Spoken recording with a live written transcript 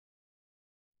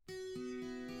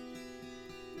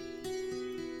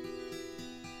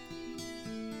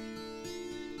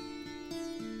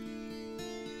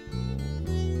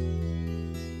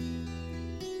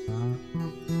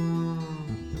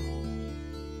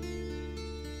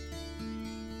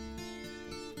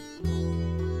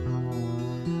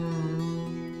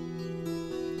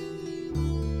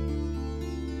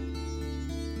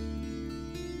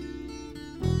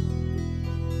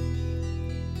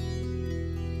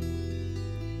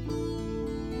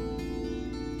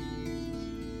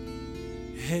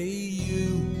Hey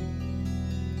you,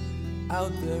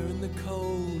 out there in the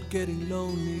cold, getting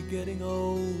lonely, getting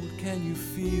old, can you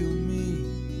feel me?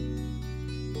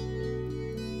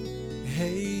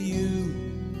 Hey you,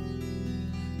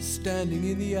 standing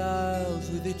in the aisles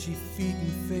with itchy feet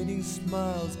and fading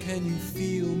smiles, can you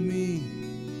feel me?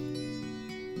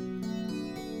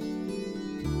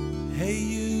 Hey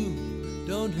you,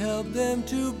 don't help them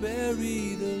to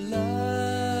bury the light.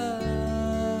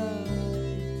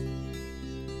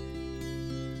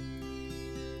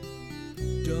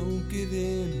 Don't give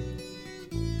in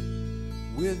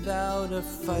without a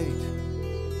fight.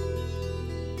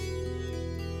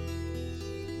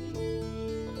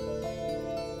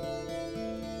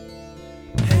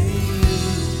 Hey you,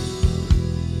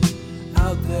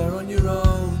 out there on your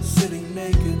own, sitting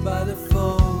naked by the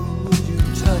phone, would you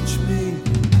touch me?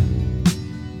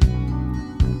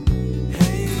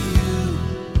 Hey you,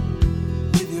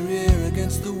 with your ear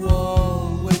against the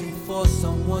wall, waiting for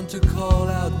someone to call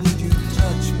out, would you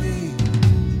touch me?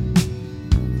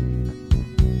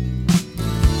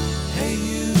 Hey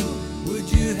you,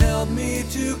 would you help me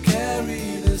to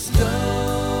carry the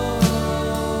stone?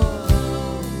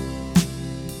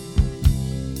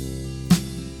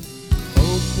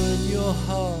 Open your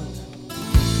heart,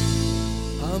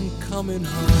 I'm coming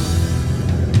home.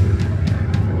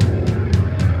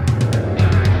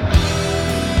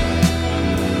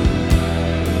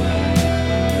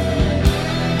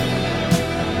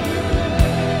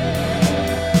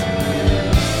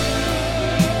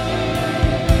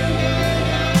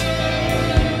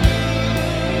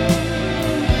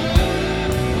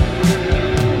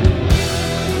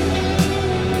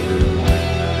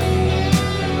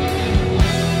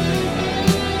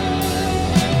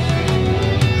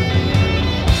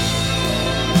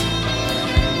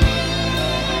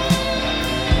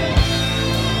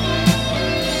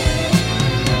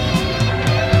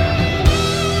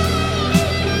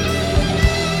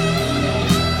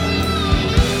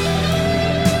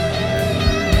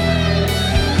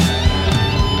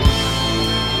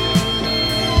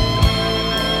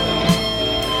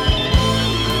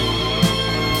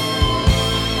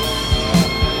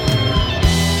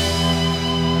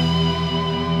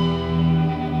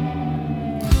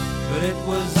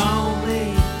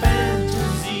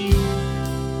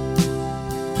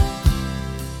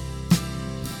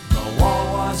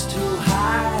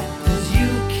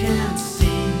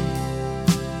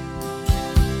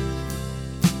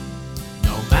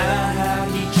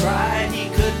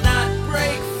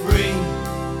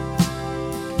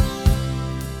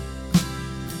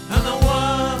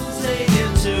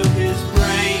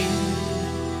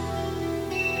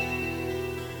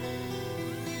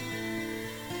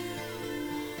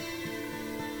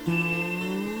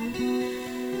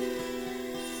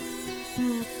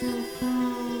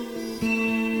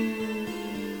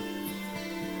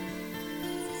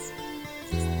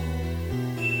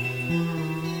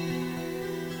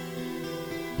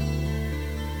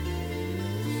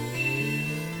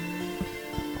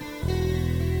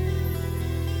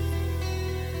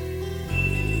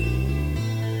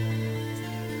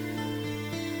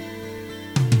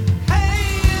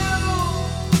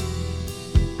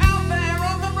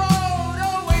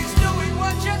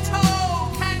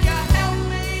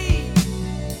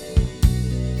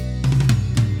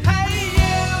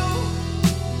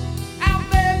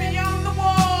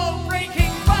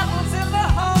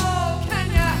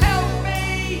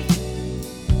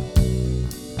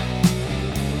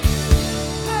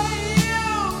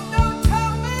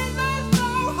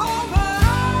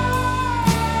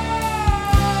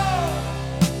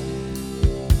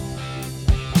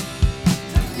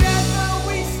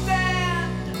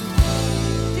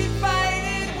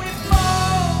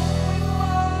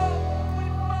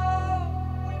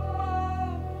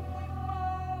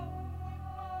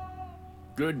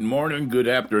 Good morning, good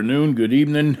afternoon, good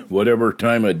evening, whatever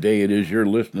time of day it is you're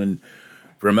listening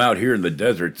from out here in the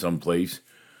desert someplace.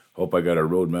 Hope I got a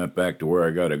road map back to where I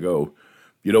got to go.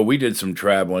 You know, we did some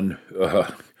traveling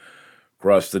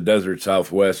across the desert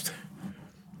southwest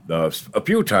a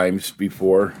few times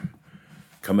before,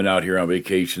 coming out here on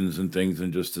vacations and things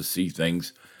and just to see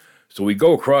things. So we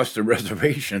go across the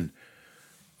reservation,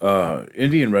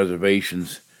 Indian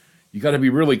reservations. You got to be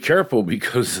really careful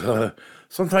because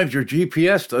sometimes your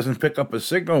GPS doesn't pick up a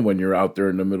signal when you're out there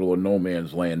in the middle of no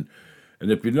man's land. And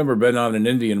if you've never been on an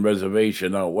Indian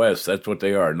reservation out west, that's what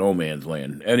they are, no man's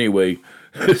land. Anyway,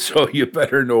 so you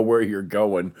better know where you're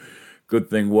going. Good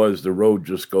thing was the road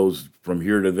just goes from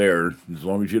here to there. As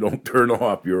long as you don't turn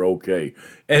off, you're okay.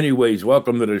 Anyways,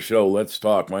 welcome to the show. Let's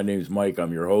talk. My name's Mike.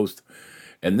 I'm your host.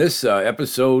 And this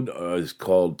episode is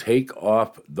called Take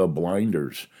Off the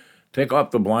Blinders. Take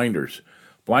off the blinders.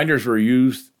 Blinders were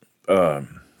used, like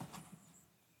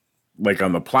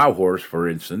on the plow horse, for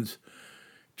instance.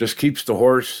 Just keeps the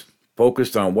horse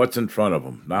focused on what's in front of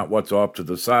him, not what's off to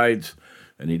the sides.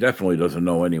 And he definitely doesn't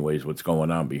know anyways what's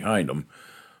going on behind him.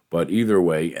 But either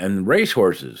way, and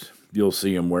racehorses, you'll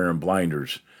see him wearing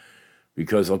blinders.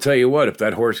 Because I'll tell you what, if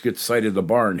that horse gets sighted the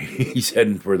barn, he's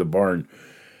heading for the barn.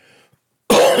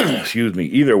 Excuse me.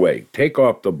 Either way, take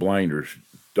off the blinders.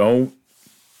 Don't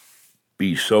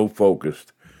be so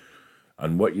focused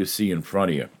on what you see in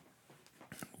front of you.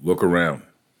 Look around.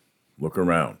 Look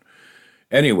around.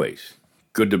 Anyways,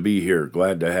 good to be here.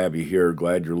 Glad to have you here.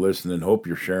 Glad you're listening. Hope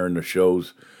you're sharing the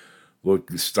shows. We'll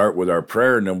start with our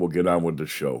prayer, and then we'll get on with the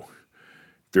show.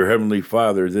 Dear Heavenly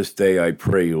Father, this day I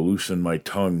pray, loosen my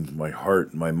tongue, my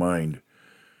heart, my mind.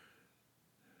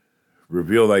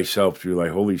 Reveal thyself through thy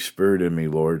Holy Spirit in me,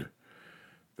 Lord,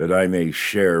 that I may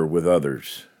share with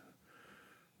others,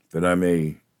 that I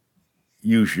may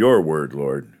use your word,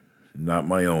 Lord, not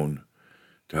my own,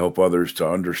 to help others to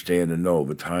understand and know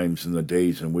the times and the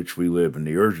days in which we live and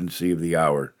the urgency of the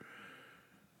hour.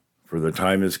 For the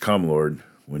time has come, Lord,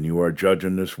 when you are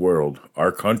judging this world,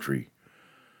 our country,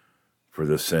 for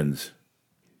the sins.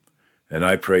 And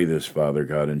I pray this, Father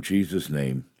God, in Jesus'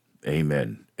 name,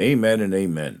 amen. Amen and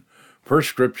amen. First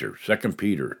scripture, 2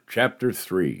 Peter, chapter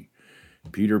 3.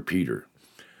 Peter.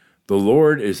 The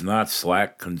Lord is not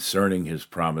slack concerning his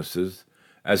promises,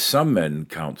 as some men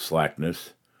count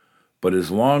slackness, but is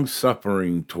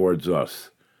long-suffering towards us,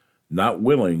 not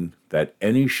willing that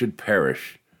any should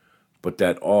perish, but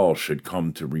that all should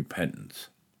come to repentance.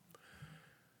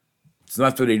 It's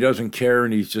not that he doesn't care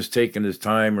and he's just taking his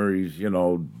time or he's,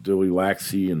 dilly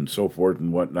laxy and so forth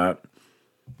and whatnot.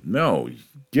 No, he's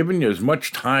giving you as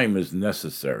much time as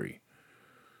necessary.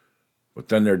 But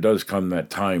then there does come that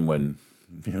time when,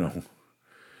 the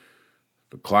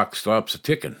clock stops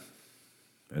a-ticking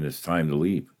and it's time to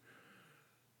leave.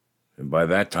 And by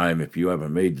that time, if you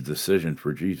haven't made the decision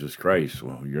for Jesus Christ,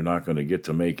 well, you're not going to get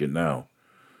to make it now.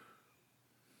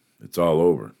 It's all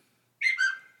over.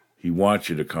 He wants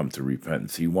you to come to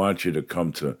repentance. He wants you to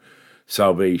come to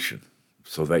salvation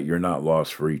so that you're not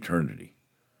lost for eternity.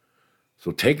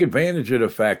 So take advantage of the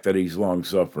fact that he's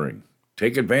long-suffering.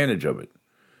 Take advantage of it.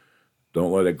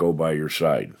 Don't let it go by your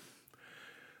side.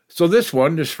 So this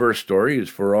first story, is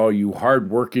for all you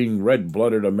hard-working,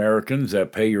 red-blooded Americans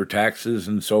that pay your taxes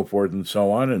and so forth and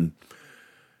so on,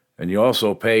 and you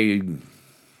also pay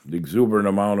the exuberant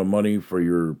amount of money for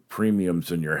your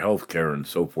premiums and your health care and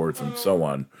so forth and so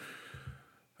on.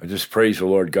 I just praise the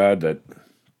Lord God that,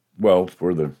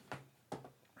 for the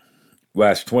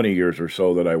last 20 years or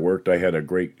so that I worked, I had a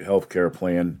great health care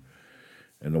plan,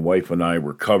 and the wife and I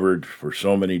were covered for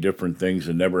so many different things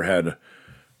and never had,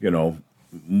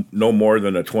 no more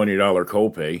than a $20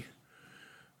 copay.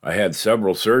 I had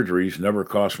several surgeries, never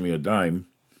cost me a dime.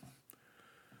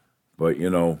 But,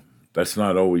 that's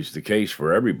not always the case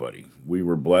for everybody. We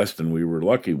were blessed and we were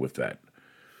lucky with that.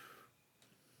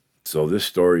 So this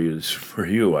story is for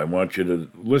you. I want you to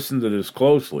listen to this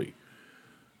closely.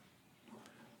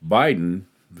 Biden,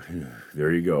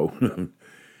 there you go,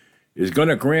 is going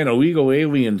to grant illegal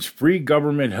aliens free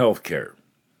government health care.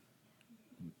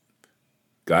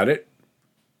 Got it?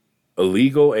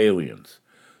 Illegal aliens.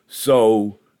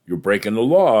 So you're breaking the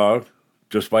law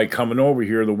just by coming over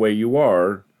here the way you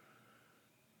are,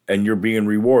 and you're being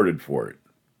rewarded for it.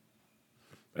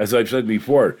 As I've said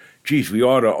before, we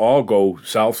ought to all go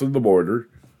south of the border,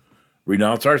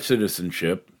 renounce our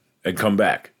citizenship, and come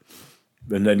back.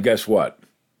 And then guess what?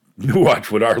 You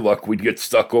watch with our luck, we'd get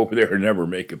stuck over there and never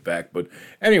make it back. But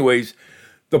anyways,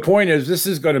 the point is this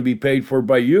is going to be paid for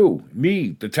by you,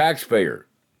 me, the taxpayer.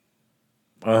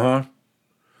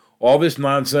 All this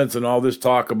nonsense and all this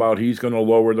talk about he's going to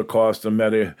lower the cost of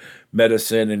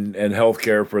medicine and health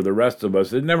care for the rest of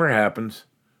us, it never happens.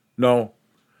 No.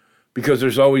 Because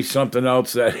there's always something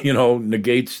else that,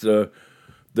 negates the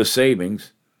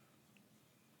savings.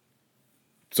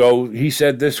 So he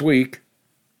said this week,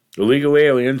 illegal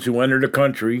aliens who enter the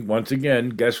country, once again,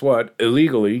 guess what?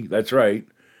 Illegally, that's right,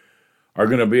 are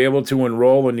going to be able to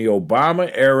enroll in the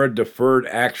Obama-era Deferred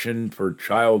Action for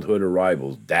Childhood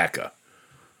Arrivals, DACA.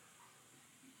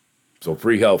 So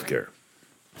free health care.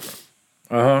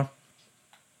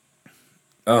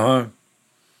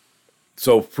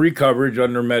 So free coverage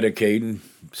under Medicaid and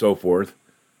so forth.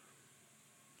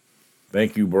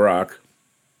 Thank you, Barack.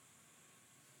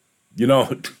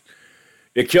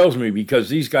 It kills me because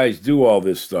these guys do all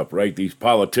this stuff, right? These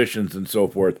politicians and so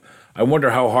forth. I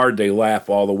wonder how hard they laugh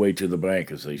all the way to the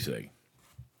bank, as they say.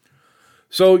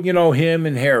 So, him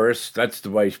and Harris, that's the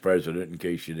vice president, in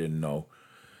case you didn't know,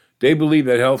 they believe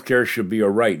that health care should be a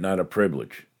right, not a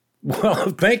privilege. Well,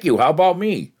 thank you. How about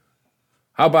me?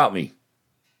 How about me?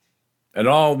 And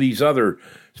all these other,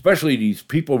 especially these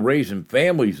people raising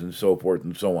families and so forth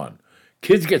and so on.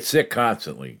 Kids get sick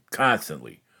constantly.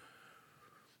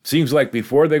 Seems like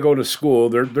before they go to school,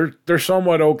 they're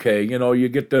somewhat okay. You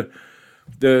get the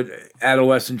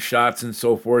adolescent shots and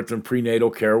so forth and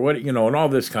prenatal care, and all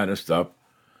this kind of stuff.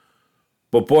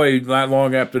 But boy, not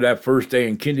long after that first day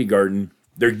in kindergarten,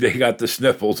 they got the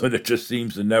sniffles, and it just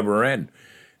seems to never end.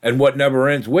 And what never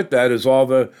ends with that is all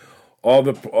the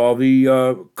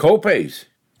co-pays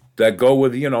that go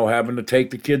with having to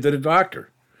take the kid to the doctor.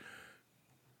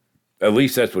 At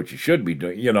least that's what you should be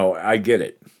doing. I get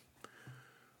it.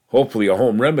 Hopefully a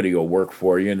home remedy will work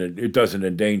for you and it doesn't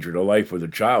endanger the life of the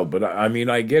child. But I mean,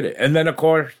 I get it. And then, of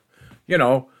course,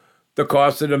 the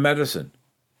cost of the medicine.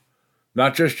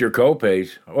 Not just your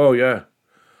co-pays. Oh, yeah.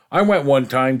 I went one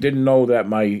time, didn't know that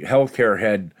my health care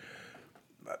had,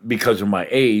 because of my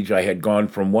age, I had gone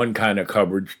from one kind of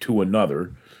coverage to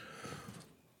another.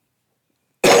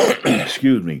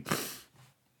 Excuse me.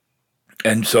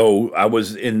 And so I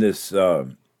was in this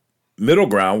middle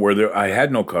ground where I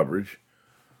had no coverage.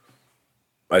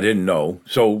 I didn't know.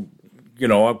 So,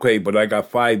 okay, but I got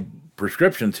 5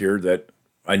 prescriptions here that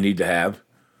I need to have,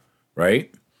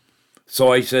 right?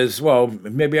 So I says, well,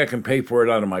 maybe I can pay for it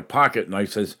out of my pocket. And I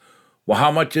says, well, how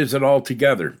much is it all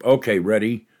together? Okay,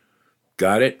 ready?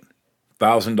 Got it?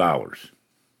 $1,000.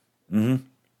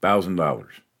 $1,000.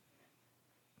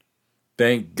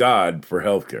 Thank God for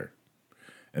healthcare.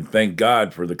 And thank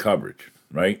God for the coverage,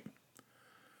 right?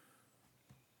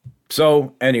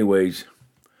 So, anyways,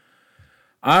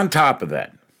 on top of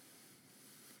that,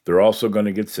 they're also going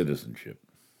to get citizenship.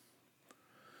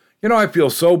 I feel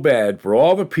so bad for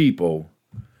all the people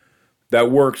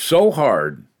that worked so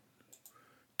hard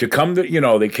to come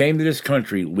to, they came to this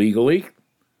country legally,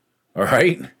 all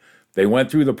right? They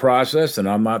went through the process, and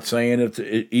I'm not saying it's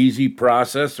an easy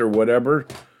process or whatever,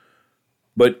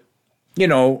 but,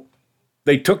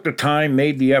 they took the time,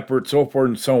 made the effort, so forth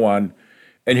and so on,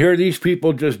 and here these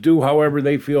people just do however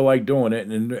they feel like doing it,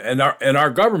 and our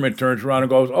government turns around and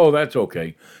goes, oh, that's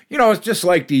okay. It's just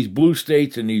like these blue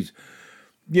states and these,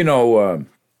 you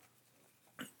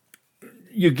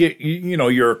get,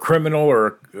 you're a criminal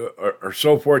or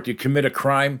so forth, you commit a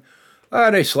crime,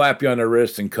 they slap you on the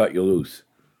wrist and cut you loose.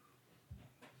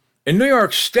 In New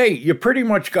York State, you pretty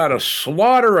much got to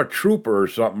slaughter a trooper or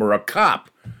something, or a cop,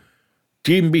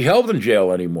 to even be held in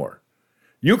jail anymore.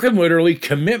 You can literally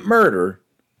commit murder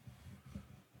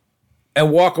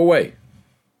and walk away.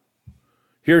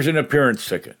 Here's an appearance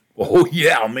ticket. Oh,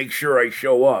 yeah, I'll make sure I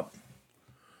show up.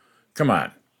 Come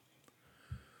on.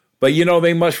 But,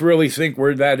 they must really think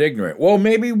we're that ignorant. Well,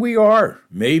 maybe we are.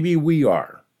 Maybe we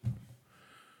are.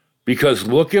 Because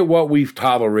look at what we've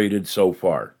tolerated so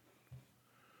far.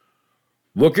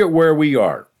 Look at where we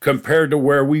are compared to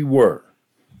where we were.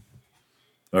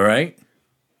 All right?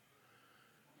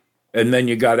 And then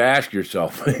you got to ask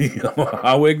yourself,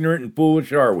 how ignorant and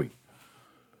foolish are we?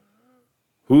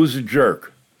 Who's a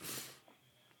jerk?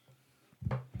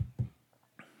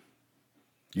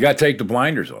 You got to take the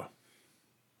blinders off.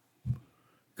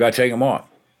 Got to take them off.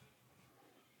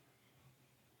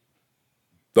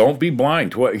 Don't be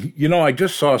blind to what, I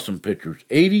just saw some pictures.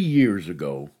 80 years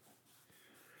ago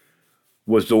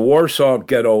was the Warsaw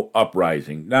Ghetto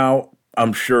Uprising. Now,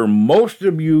 I'm sure most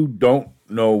of you don't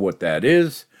know what that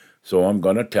is, so I'm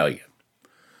going to tell you.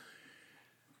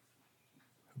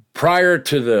 Prior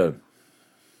to the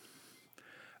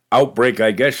outbreak,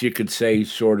 I guess you could say,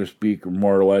 so to speak, or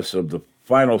more or less, of the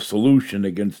final solution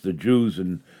against the Jews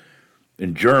in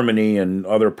Germany and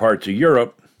other parts of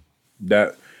Europe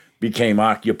that became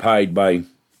occupied by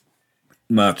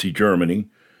Nazi Germany,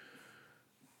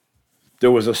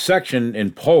 there was a section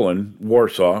in Poland,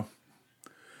 Warsaw,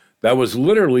 that was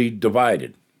literally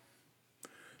divided.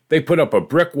 They put up a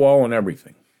brick wall and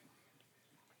everything.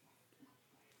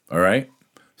 All right?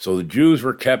 So the Jews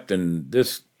were kept in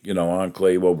this,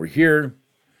 enclave over here,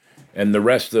 and the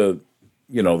rest of,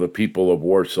 the people of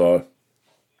Warsaw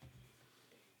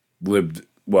lived,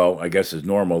 well, I guess as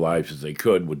normal lives as they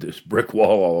could with this brick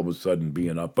wall all of a sudden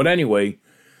being up. But anyway,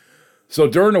 so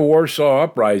during the Warsaw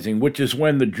Uprising, which is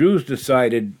when the Jews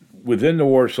decided within the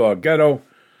Warsaw Ghetto,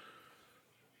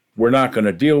 we're not going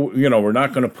to deal, we're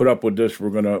not going to put up with this. We're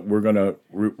going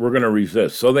to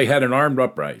resist. So they had an armed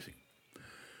uprising.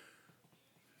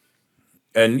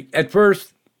 And at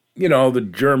first, the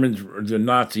Germans, the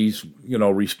Nazis,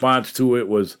 response to it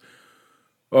was,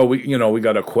 oh, we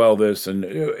got to quell this. And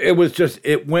it was just,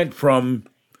 it went from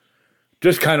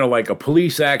just kind of like a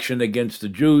police action against the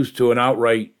Jews to an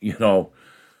outright,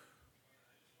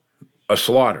 a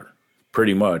slaughter,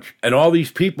 pretty much. And all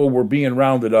these people were being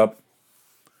rounded up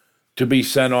to be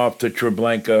sent off to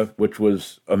Treblinka, which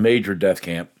was a major death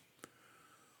camp.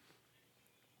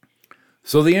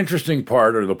 So the interesting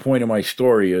part, or the point of my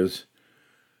story is,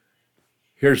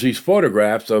 here's these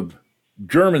photographs of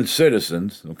German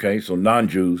citizens, okay, so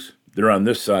non-Jews. They're on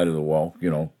this side of the wall,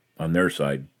 on their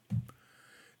side.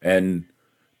 And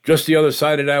just the other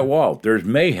side of that wall, there's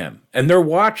mayhem. And they're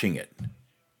watching it.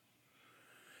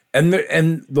 And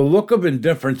the look of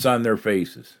indifference on their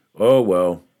faces. Oh,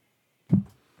 well,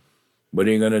 what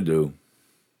are you going to do?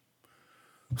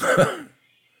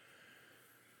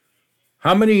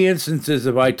 How many instances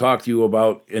have I talked to you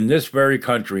about in this very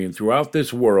country and throughout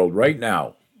this world right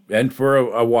now, and for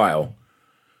a while,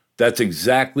 that's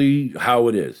exactly how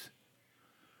it is.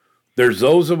 There's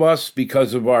those of us,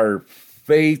 because of our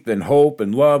faith and hope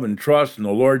and love and trust in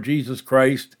the Lord Jesus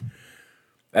Christ,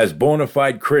 as bona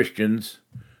fide Christians,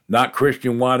 not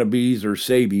Christian wannabes or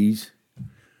sabies,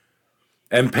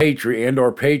 and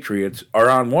patriots are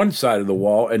on one side of the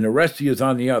wall, and the rest of you is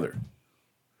on the other.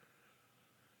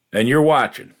 And you're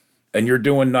watching, and you're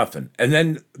doing nothing. And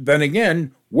then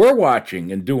again, we're watching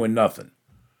and doing nothing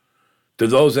to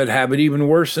those that have it even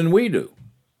worse than we do.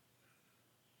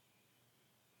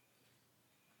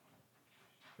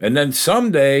 And then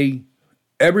someday,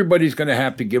 everybody's going to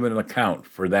have to give an account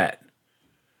for that.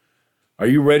 Are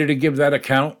you ready to give that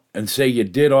account and say you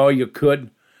did all you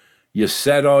could? You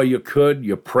said all you could?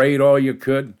 You prayed all you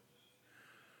could?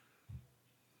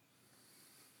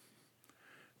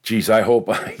 Geez, I hope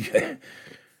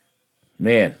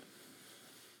man,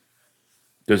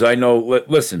 because I know,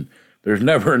 listen, there's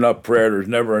never enough prayer, there's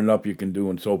never enough you can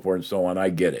do, and so forth and so on. I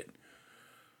get it.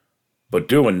 But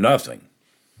doing nothing,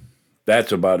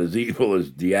 that's about as evil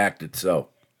as the act itself.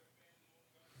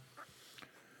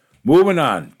 Moving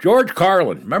on. George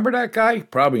Carlin. Remember that guy?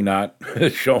 Probably not.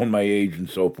 Showing my age and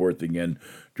so forth again.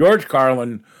 George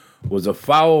Carlin was a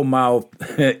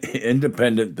foul-mouthed,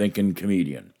 independent-thinking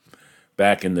comedian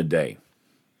back in the day.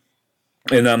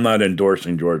 And I'm not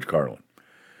endorsing George Carlin.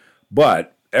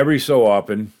 But every so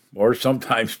often, or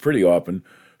sometimes pretty often,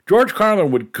 George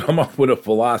Carlin would come up with a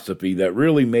philosophy that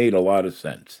really made a lot of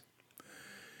sense.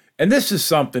 And this is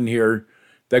something here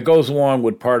that goes along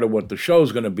with part of what the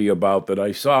show's going to be about that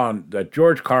I saw that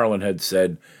George Carlin had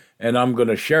said, and I'm going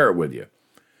to share it with you.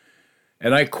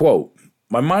 And I quote,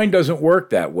 "My mind doesn't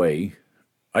work that way.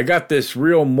 I got this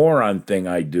real moron thing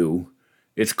I do.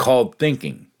 It's called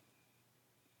thinking.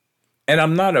 And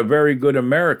I'm not a very good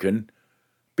American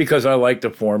because I like to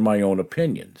form my own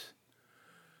opinions.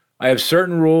 I have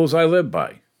certain rules I live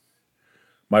by.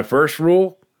 My first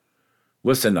rule,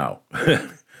 listen now,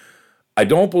 I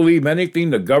don't believe anything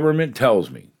the government tells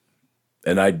me,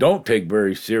 and I don't take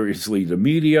very seriously the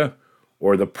media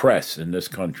or the press in this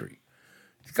country."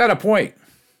 He's got a point.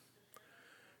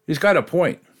 He's got a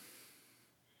point.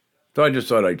 So I just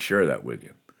thought I'd share that with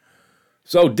you.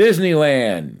 So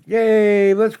Disneyland.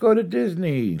 Yay, let's go to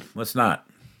Disney. Let's not.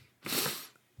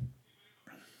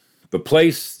 The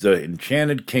place, the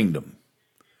Enchanted Kingdom.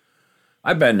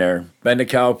 I've been there. Been to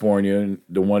California,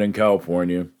 the one in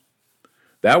California.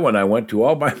 That one I went to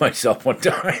all by myself one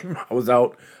time. I was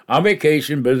out on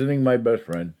vacation visiting my best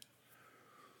friend.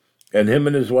 And him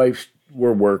and his wife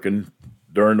were working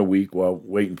during the week while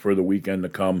waiting for the weekend to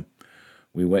come.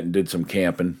 We went and did some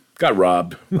camping. Got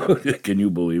robbed. Can you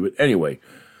believe it? Anyway,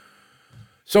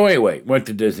 went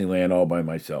to Disneyland all by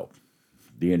myself.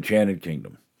 The Enchanted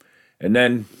Kingdom. And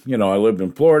then, I lived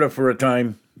in Florida for a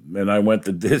time, and I went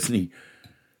to Disney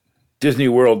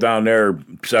World down there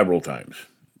several times.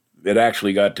 It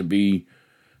actually got to be,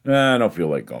 I don't feel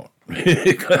like going.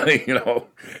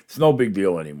 It's no big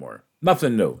deal anymore.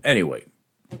 Nothing new. Anyway,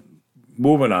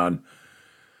 moving on.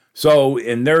 So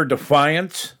in their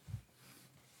defiance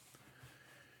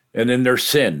and in their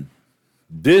sin,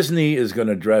 Disney is going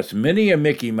to dress Minnie and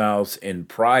Mickey Mouse in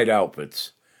pride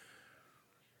outfits.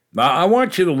 Now, I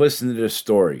want you to listen to this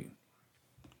story.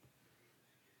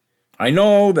 I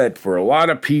know that for a lot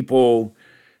of people,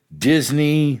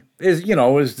 Disney is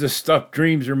the stuff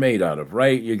dreams are made out of,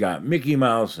 right? You got Mickey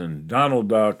Mouse and Donald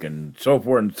Duck and so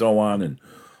forth and so on, and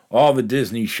all the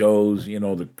Disney shows,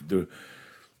 the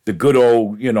good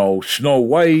old, Snow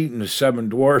White and the Seven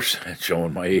Dwarfs. That's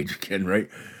showing my age again, right?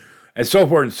 And so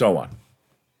forth and so on,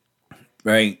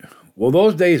 right? Well,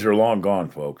 those days are long gone,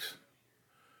 folks.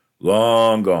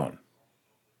 Long gone.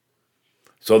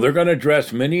 So they're going to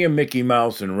dress Minnie and Mickey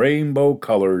Mouse in rainbow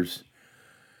colors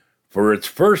for its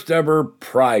first ever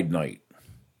Pride Night.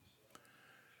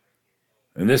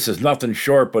 And this is nothing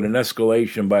short but an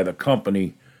escalation by the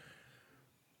company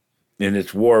in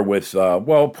its war with,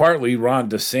 partly Ron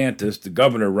DeSantis, the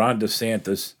governor Ron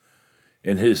DeSantis,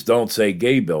 in his Don't Say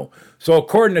Gay bill. So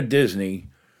according to Disney,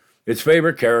 its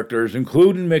favorite characters,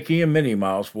 including Mickey and Minnie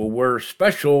Mouse, will wear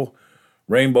special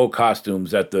rainbow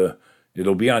costumes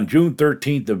it'll be on June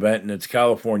 13th event in its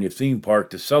California theme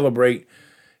park to celebrate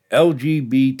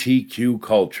LGBTQ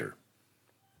culture.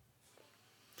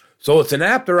 So it's an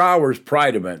after-hours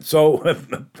Pride event. So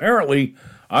apparently,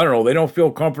 I don't know, they don't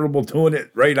feel comfortable doing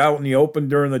it right out in the open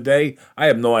during the day. I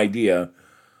have no idea.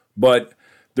 But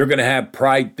they're going to have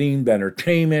Pride-themed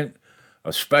entertainment,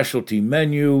 a specialty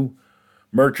menu,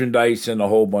 merchandise, and a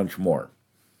whole bunch more.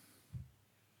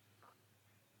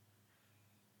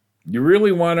 You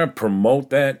really want to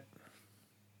promote that?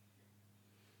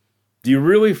 Do you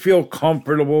really feel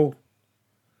comfortable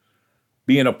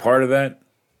being a part of that?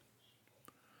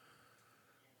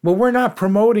 Well, we're not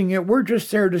promoting it. We're just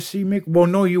there to see Mickey. Well,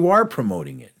 no, you are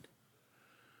promoting it.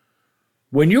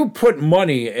 When you put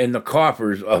money in the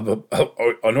coffers of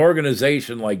an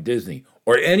organization like Disney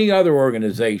or any other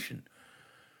organization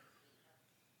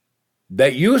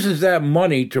that uses that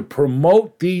money to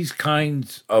promote these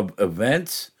kinds of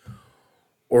events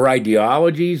or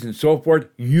ideologies and so forth,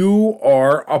 you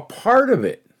are a part of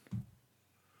it.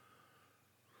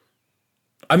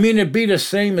 I mean, it'd be the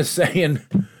same as saying,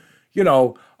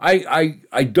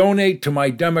 I donate to my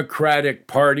Democratic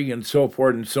Party and so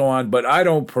forth and so on, but I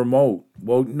don't promote.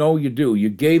 Well, no, you do. You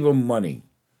gave them money.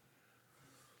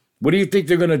 What do you think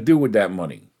they're going to do with that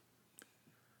money?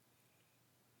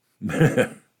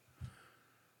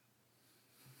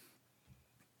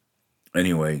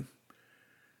 Anyway,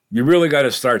 you really got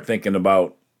to start thinking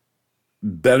about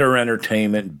better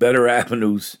entertainment, better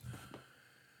avenues.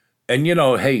 And,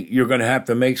 hey, you're going to have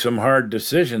to make some hard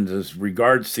decisions as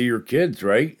regards to your kids,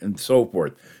 right? And so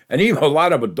forth. And even a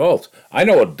lot of adults. I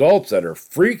know adults that are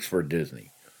freaks for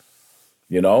Disney.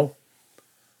 You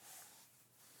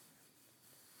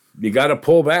got to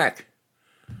pull back.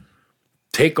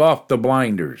 Take off the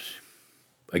blinders.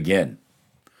 Again.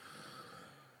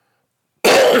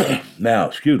 Now,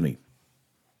 excuse me.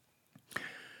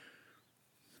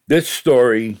 This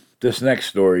next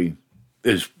story,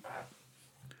 is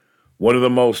one of the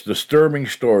most disturbing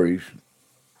stories,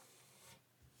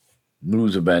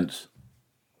 news events,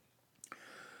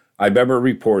 I've ever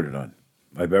reported on,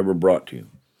 I've ever brought to you.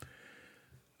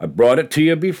 I brought it to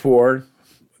you before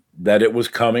that it was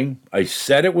coming. I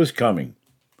said it was coming.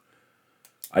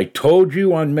 I told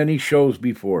you on many shows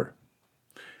before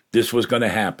this was going to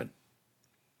happen.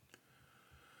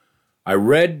 I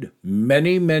read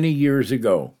many, many years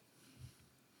ago,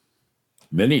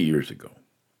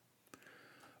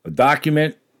 a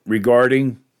document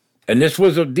regarding, and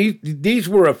these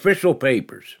were official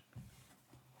papers,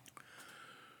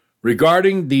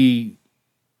 regarding the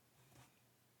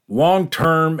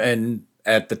long-term and,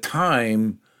 at the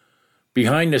time,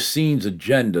 behind-the-scenes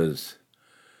agendas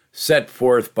set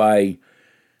forth by,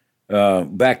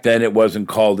 back then it wasn't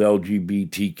called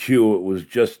LGBTQ, it was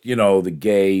just, the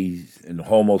gays and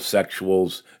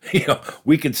homosexuals.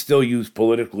 We could still use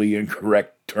politically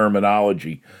incorrect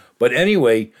terminology. But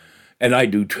anyway, and I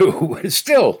do too,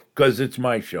 still, because it's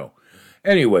my show.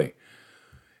 Anyway,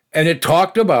 and it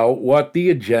talked about what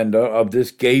the agenda of this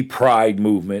gay pride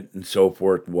movement and so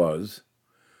forth was.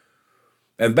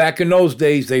 And back in those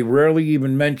days, they rarely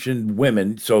even mentioned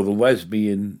women, so the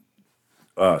lesbian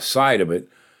side of it.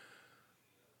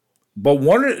 But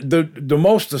one of the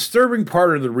most disturbing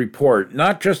part of the report,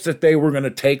 not just that they were going to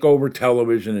take over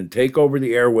television and take over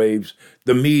the airwaves,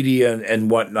 the media and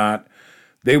whatnot,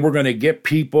 they were going to get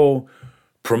people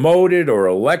promoted or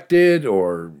elected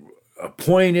or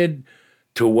appointed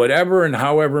to whatever and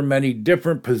however many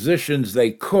different positions they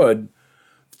could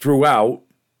throughout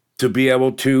to be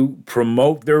able to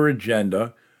promote their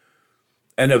agenda.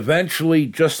 And eventually,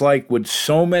 just like with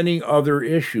so many other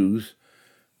issues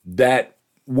that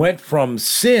went from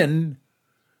sin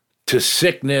to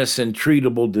sickness and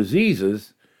treatable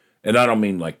diseases, and I don't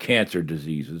mean like cancer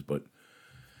diseases, but,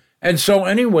 and so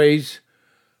anyways,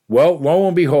 well, lo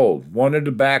and behold, one of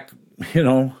the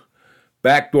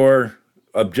backdoor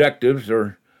objectives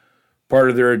or part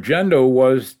of their agenda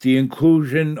was the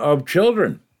inclusion of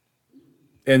children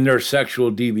in their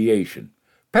sexual deviation.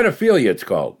 Pedophilia, it's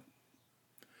called.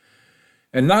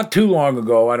 And not too long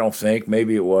ago, I don't think,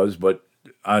 maybe it was, but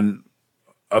on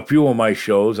a few of my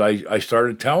shows, I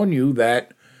started telling you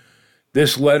that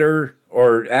this letter,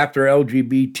 or after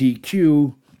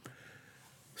LGBTQ,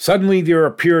 suddenly there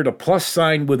appeared a plus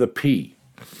sign with a P.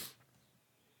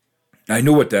 I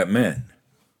knew what that meant.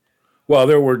 Well,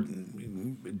 there were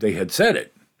they had said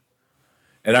it.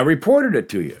 And I reported it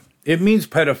to you. It means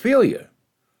pedophilia.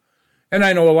 And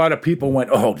I know a lot of people went,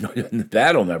 oh, no,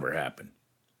 that'll never happen.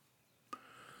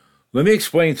 Let me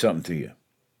explain something to you.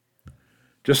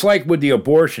 Just like with the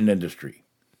abortion industry,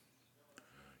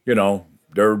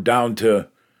 they're down to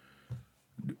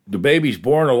the baby's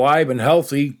born alive and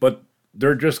healthy, but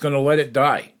they're just going to let it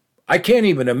die. I can't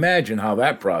even imagine how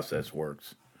that process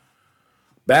works.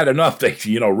 Bad enough they,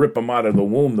 rip them out of the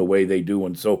womb the way they do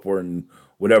and so forth and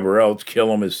whatever else, kill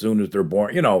them as soon as they're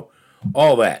born,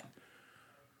 all that.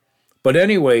 But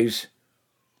anyways,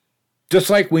 just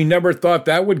like we never thought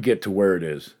that would get to where it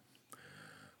is,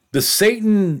 the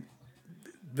Satanistic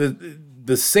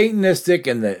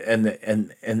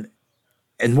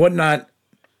and whatnot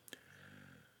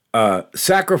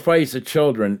sacrifice of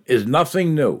children is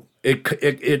nothing new.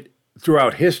 It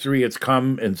throughout history, it's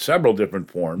come in several different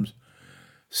forms.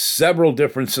 Several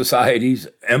different societies,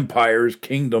 empires,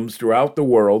 kingdoms throughout the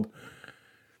world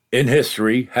in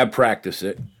history have practiced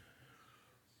it.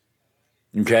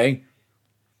 Okay?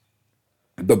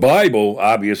 The Bible,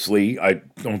 obviously, I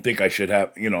don't think I should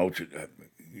have,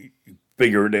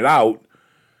 figured it out,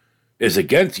 is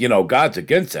against, God's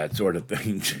against that sort of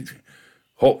thing,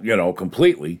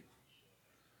 completely.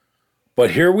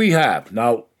 But here we have.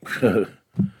 Now,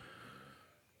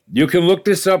 you can look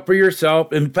this up for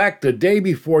yourself. In fact, the day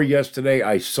before yesterday,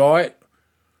 I saw it.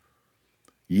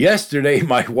 Yesterday,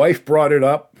 my wife brought it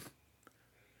up.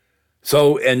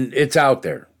 So, and it's out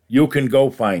there. You can go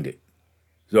find it.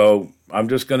 So, I'm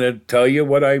just going to tell you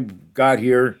what I got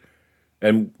here,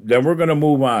 and then we're going to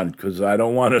move on because I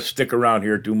don't want to stick around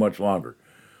here too much longer.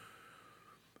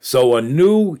 So, a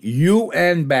new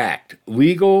UN-backed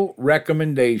legal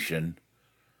recommendation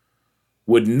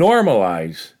would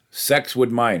normalize sex with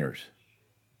minors.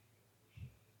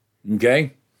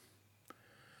 Okay?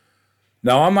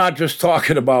 Now, I'm not just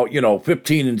talking about,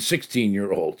 15 and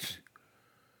 16-year-olds,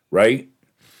 right?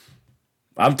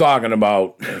 I'm talking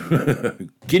about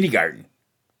kindergarten,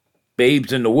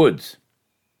 babes in the woods.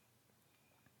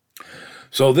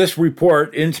 So this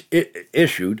report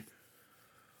issued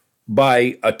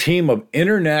by a team of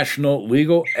international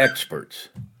legal experts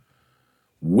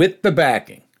with the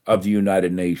backing of the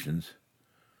United Nations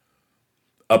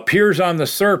appears on the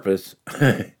surface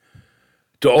to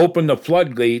open the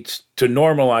floodgates to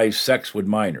normalize sex with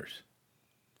minors.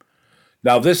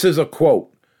 Now, this is a quote.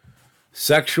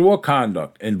 Sexual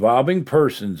conduct involving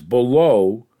persons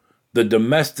below the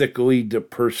domestically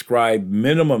prescribed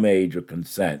minimum age of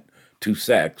consent to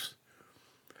sex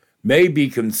may be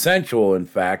consensual, in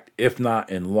fact, if not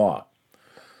in law.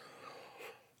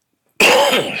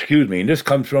 Excuse me. And this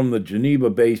comes from the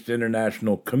Geneva-based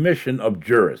International Commission of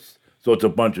Jurists. So it's a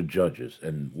bunch of judges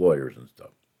and lawyers and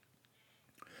stuff.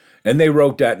 And they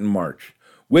wrote that in March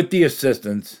with the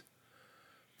assistance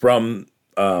from,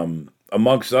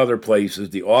 amongst other places,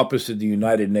 the Office of the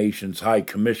United Nations High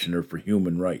Commissioner for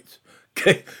Human Rights.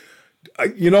 Okay.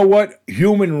 You know what?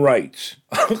 Human rights.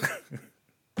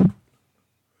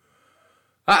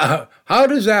 How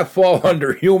does that fall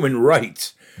under human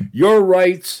rights? Your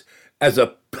rights as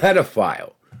a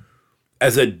pedophile,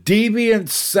 as a deviant,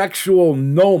 sexual,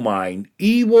 no-mind,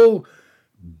 evil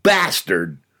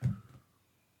bastard,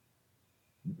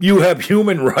 you have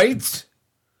human rights?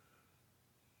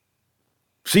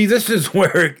 See, this is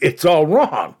where it's all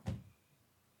wrong.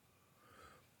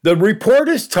 The report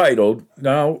is titled,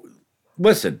 now,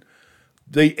 listen,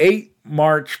 the 8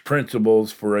 March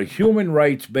Principles for a Human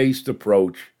Rights-Based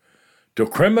Approach to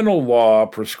Criminal Law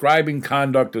Prescribing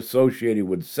Conduct Associated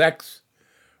with Sex,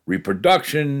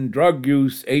 Reproduction, Drug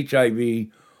Use, HIV,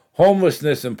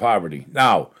 Homelessness, and Poverty.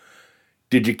 Now,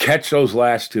 did you catch those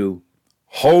last two?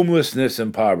 Homelessness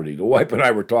and poverty. The wife and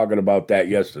I were talking about that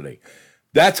yesterday.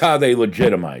 That's how they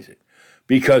legitimize it.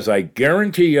 Because I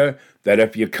guarantee you that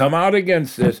if you come out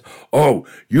against this, oh,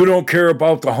 you don't care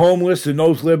about the homeless and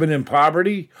those living in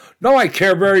poverty? No, I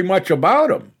care very much about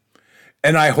them.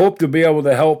 And I hope to be able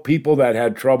to help people that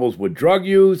had troubles with drug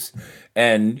use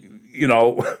and,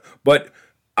 but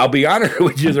I'll be honest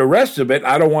with you, the rest of it,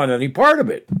 I don't want any part of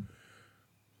it.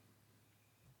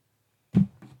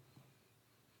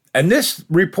 And this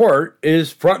report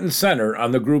is front and center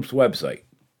on the group's website.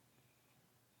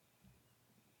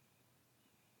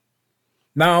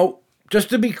 Now, just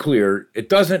to be clear, it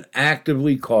doesn't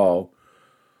actively call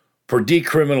for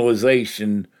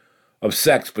decriminalization of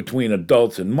sex between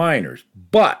adults and minors.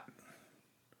 But,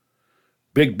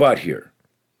 big but here,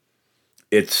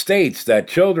 it states that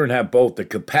children have both the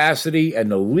capacity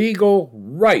and the legal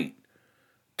right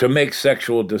to make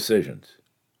sexual decisions.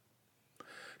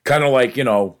 Kind of like,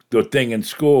 the thing in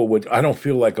school with, I don't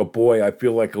feel like a boy, I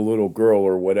feel like a little girl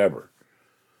or whatever.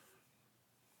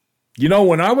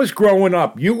 When I was growing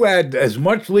up, you had as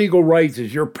much legal rights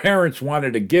as your parents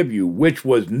wanted to give you, which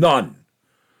was none.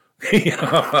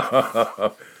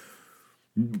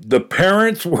 The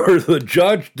parents were the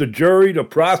judge, the jury, the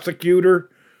prosecutor,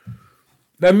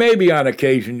 then maybe on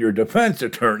occasion your defense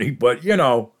attorney, but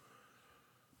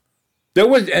there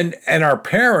was, and our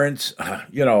parents,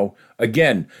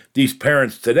 again, these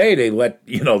parents today, they let,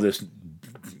 this,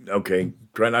 okay,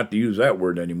 try not to use that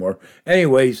word anymore.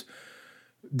 Anyways,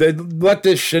 they let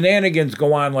this shenanigans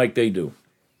go on like they do.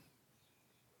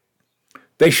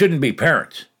 They shouldn't be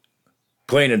parents,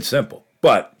 plain and simple.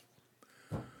 But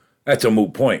that's a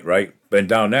moot point, right? Been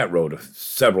down that road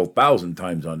several thousand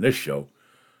times on this show.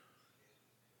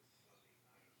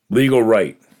 Legal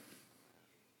right.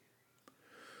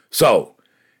 So,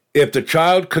 if the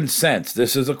child consents,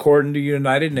 this is according to the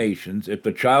United Nations, if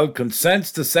the child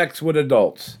consents to sex with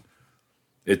adults,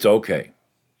 it's okay.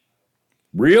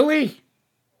 Really?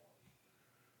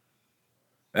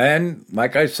 And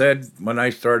like I said when I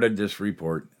started this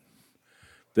report,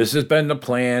 this has been the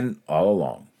plan all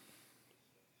along.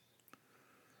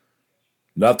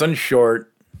 Nothing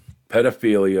short,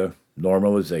 pedophilia,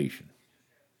 normalization.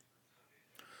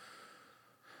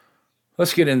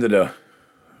 Let's get into the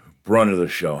brunt of the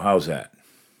show. How's that?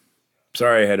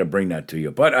 Sorry I had to bring that to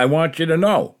you, but I want you to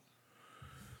know.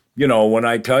 When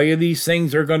I tell you these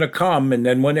things are going to come, and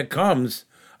then when it comes,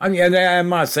 I'm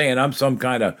not saying I'm some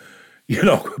kind of,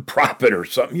 prophet or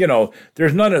something.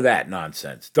 There's none of that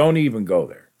nonsense. Don't even go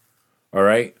there. All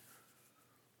right?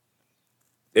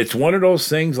 It's one of those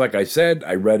things, like I said,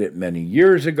 I read it many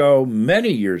years ago,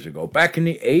 back in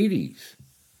the 80s.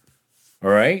 All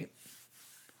right?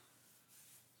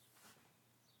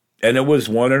 And it was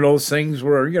one of those things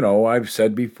where, I've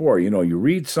said before, you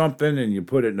read something and you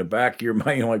put it in the back of your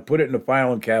mind, like put it in the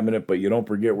filing cabinet, but you don't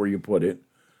forget where you put it.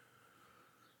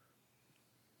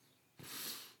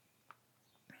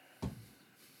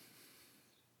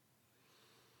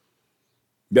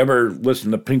 You ever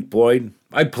listen to Pink Floyd?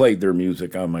 I played their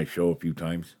music on my show a few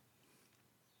times.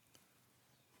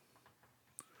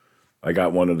 I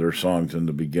got one of their songs in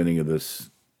the beginning of this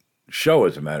show,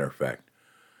 as a matter of fact.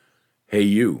 Hey,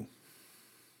 you.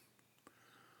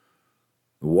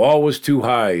 The wall was too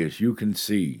high, as you can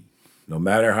see. No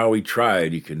matter how he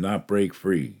tried, he could not break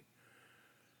free.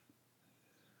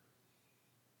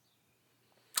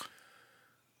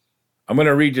 I'm going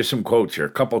to read you some quotes here, a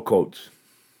couple quotes.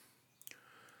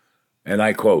 And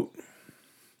I quote,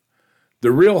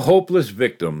 "The real hopeless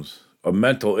victims of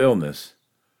mental illness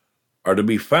are to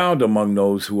be found among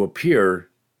those who appear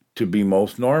to be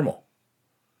most normal.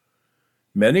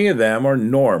 Many of them are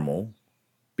normal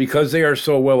because they are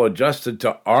so well adjusted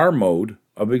to our mode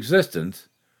of existence,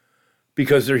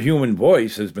 because their human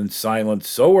voice has been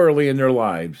silenced so early in their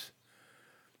lives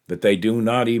that they do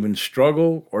not even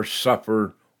struggle or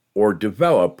suffer or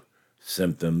develop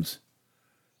symptoms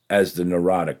as the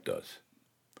neurotic does.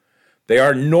 They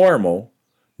are normal,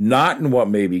 not in what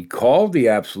may be called the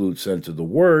absolute sense of the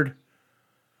word.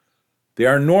 They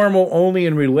are normal only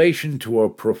in relation to a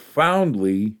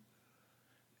profoundly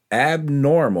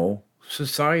abnormal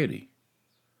society.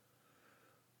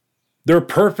 Their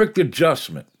perfect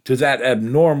adjustment to that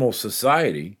abnormal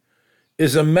society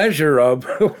is a measure of,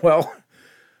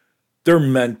 their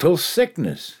mental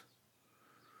sickness.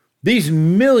 These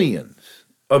millions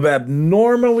of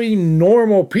abnormally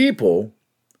normal people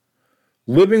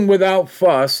living without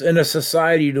fuss in a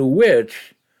society to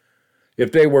which,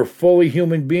 if they were fully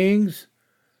human beings,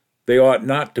 they ought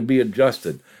not to be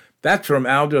adjusted." That's from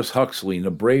Aldous Huxley in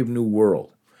A Brave New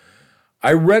World.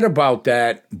 I read about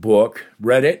that book,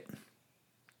 read it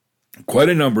quite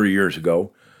a number of years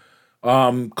ago.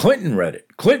 Clinton read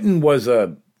it. Clinton was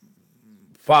a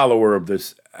follower of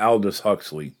this Aldous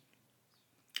Huxley.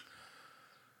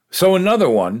 So another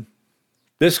one,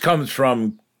 this comes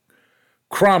from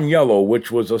Crom Yellow, which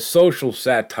was a social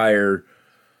satire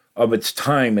of its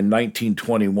time in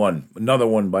 1921. Another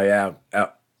one by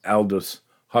Aldous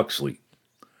Huxley.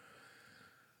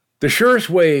 "The surest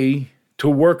way to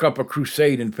work up a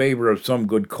crusade in favor of some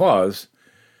good cause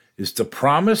is to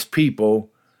promise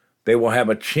people they will have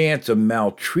a chance of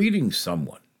maltreating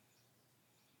someone.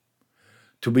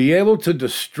 To be able to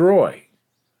destroy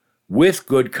with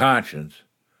good conscience,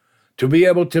 to be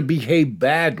able to behave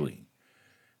badly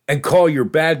and call your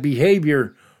bad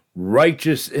behavior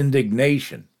righteous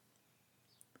indignation.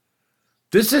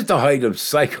 This is the height of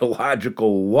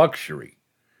psychological luxury,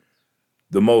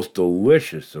 the most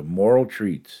delicious of moral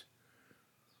treats.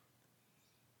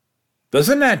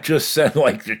 Doesn't that just send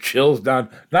like the chills down?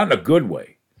 Not in a good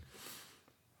way.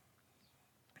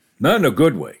 Not in a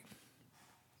good way.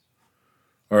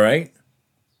 All right?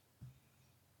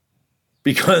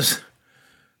 Because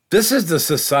this is the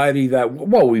society that,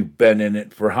 well, we've been in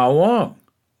it for how long?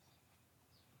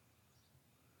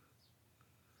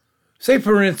 Say,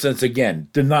 for instance, again,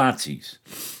 the Nazis,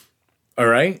 all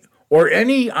right? Or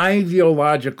any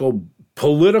ideological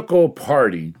political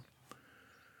party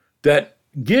that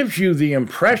gives you the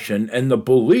impression and the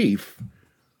belief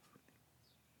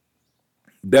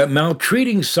that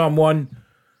maltreating someone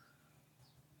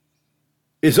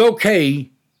is okay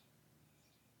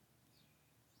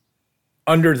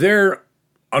under their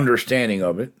understanding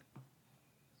of it,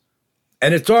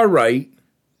 and it's all right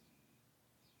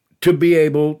to be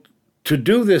able to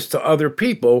do this to other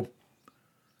people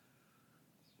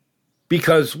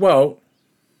because, well,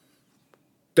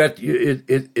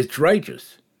 it's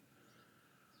righteous.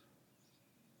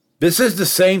 This is the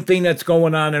same thing that's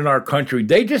going on in our country.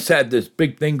 They just had this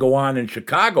big thing go on in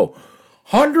Chicago.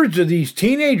 Hundreds of these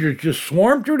teenagers just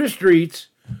swarmed through the streets,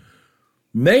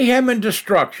 mayhem and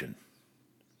destruction.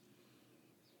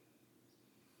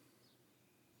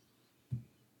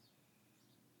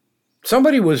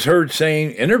 Somebody was heard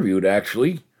saying, interviewed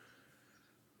actually,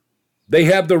 they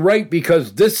have the right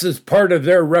because this is part of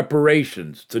their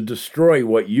reparations to destroy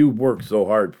what you worked so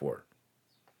hard for.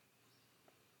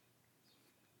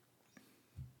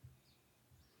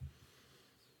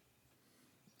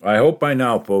 I hope by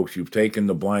now, folks, you've taken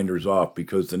the blinders off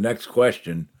because the next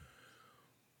question,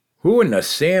 who in the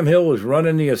Sam Hill is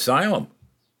running the asylum?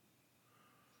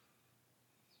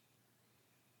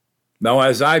 Now,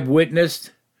 as I've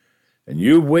witnessed, and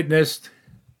you've witnessed,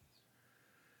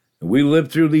 and we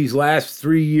lived through these last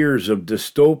 3 years of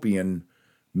dystopian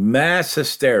mass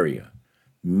hysteria,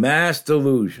 mass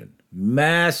delusion,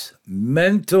 mass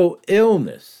mental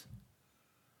illness.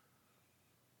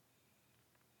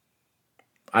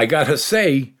 I gotta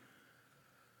say,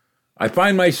 I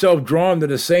find myself drawn to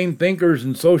the same thinkers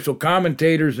and social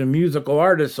commentators and musical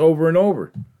artists over and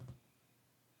over.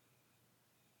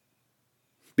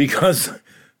 Because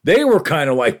they were kind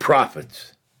of like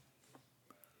prophets.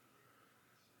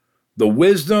 The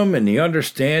wisdom and the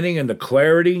understanding and the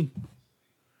clarity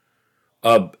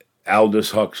of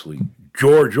Aldous Huxley,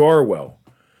 George Orwell,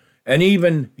 and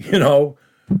even,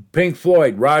 Pink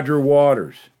Floyd, Roger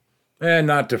Waters, and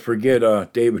not to forget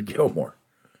David Gilmour.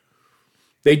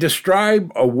 They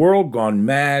describe a world gone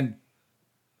mad,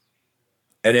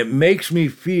 and it makes me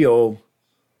feel,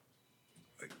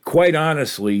 quite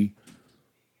honestly,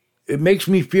 it makes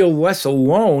me feel less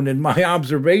alone in my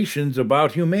observations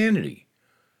about humanity.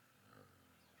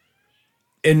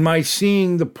 In my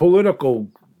seeing the political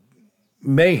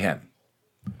mayhem,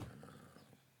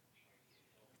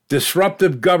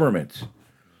 disruptive governments,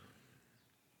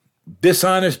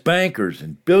 dishonest bankers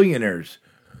and billionaires,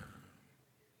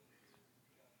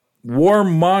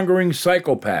 warmongering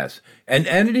psychopaths, and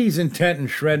entities intent in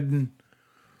shredding,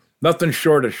 nothing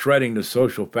short of shredding the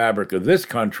social fabric of this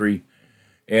country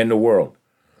and the world.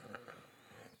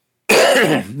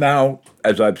 Now,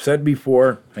 as I've said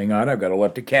before, hang on, I've got to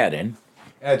let the cat in.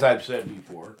 As I've said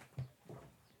before.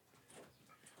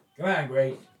 Come on,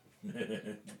 Grace.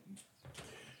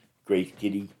 Grace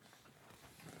kitty.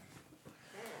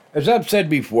 As I've said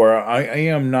before, I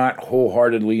am not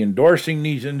wholeheartedly endorsing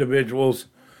these individuals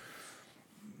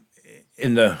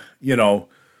in the,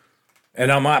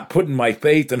 and I'm not putting my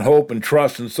faith and hope and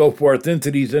trust and so forth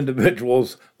into these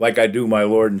individuals like I do my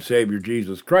Lord and Savior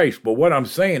Jesus Christ. But what I'm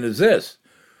saying is this.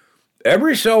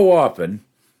 Every so often,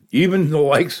 even the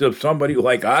likes of somebody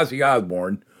like Ozzy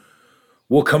Osbourne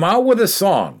will come out with a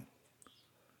song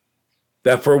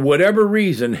that for whatever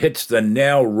reason hits the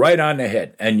nail right on the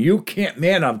head. And you can't,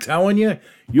 man, I'm telling you,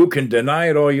 you can deny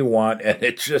it all you want, and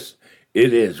it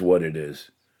is what it is.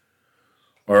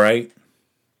 All right?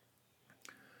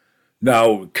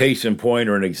 Now, case in point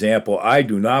or an example, I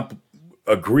do not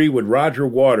agree with Roger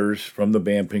Waters from the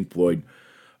band Pink Floyd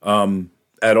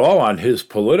at all on his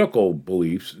political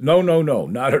beliefs. No,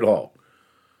 not at all.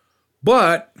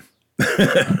 But,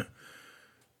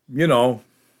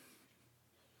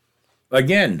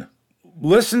 again,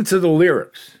 listen to the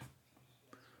lyrics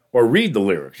or read the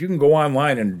lyrics. You can go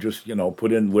online and just,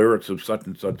 put in lyrics of such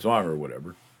and such song or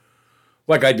whatever.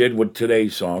 Like I did with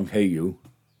today's song, Hey You.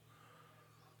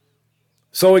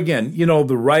 So again,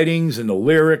 the writings and the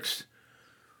lyrics,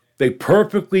 they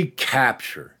perfectly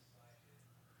capture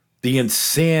the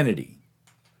insanity,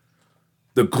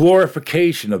 the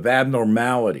glorification of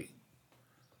abnormality,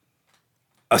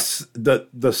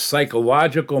 the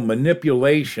psychological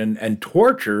manipulation and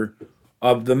torture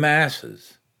of the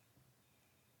masses.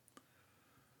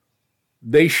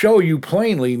 they show you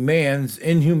plainly man's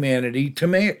inhumanity to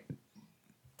man.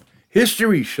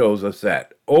 History shows us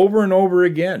that over and over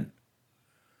again.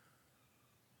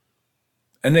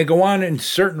 And they go on in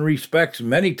certain respects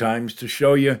many times to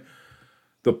show you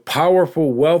the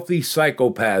powerful, wealthy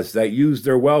psychopaths that use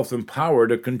their wealth and power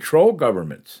to control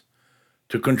governments,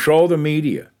 to control the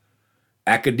media,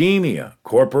 academia,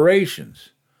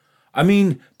 corporations. I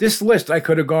mean, this list, I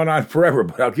could have gone on forever,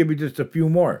 but I'll give you just a few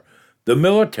more. The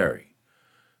military,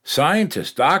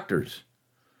 scientists, doctors,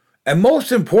 and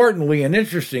most importantly and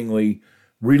interestingly,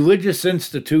 religious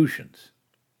institutions.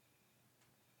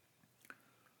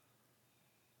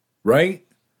 Right?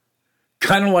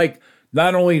 Kind of like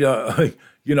not only the,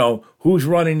 who's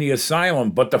running the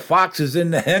asylum, but the foxes in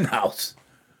the hen house,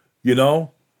 You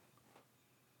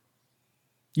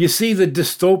see the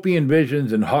dystopian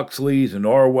visions in Huxley's and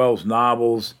Orwell's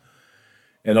novels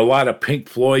and a lot of Pink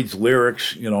Floyd's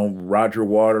lyrics, Roger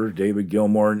Waters, David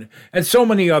Gilmour, and so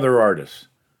many other artists.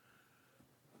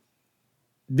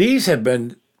 These have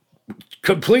been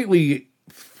completely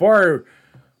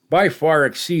by far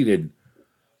exceeded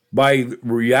by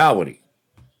reality,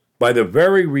 by the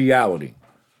very reality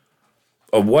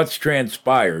of what's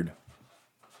transpired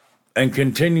and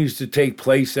continues to take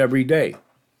place every day.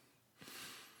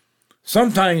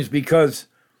 Sometimes because,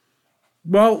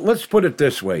 let's put it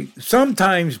this way.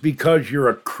 Sometimes because you're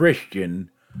a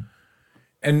Christian,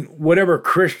 and whatever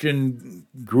Christian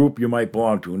group you might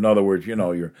belong to, in other words,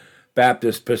 you're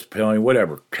Baptist, Episcopalian,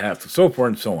 whatever, Catholic, so forth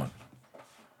and so on.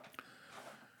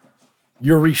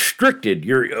 You're restricted.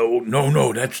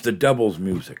 No, that's the devil's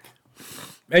music.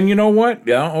 And you know what?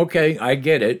 Yeah, okay, I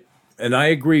get it. And I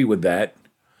agree with that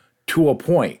to a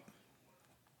point.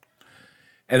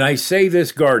 And I say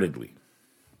this guardedly.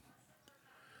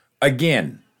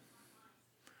 Again,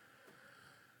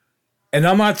 and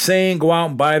I'm not saying go out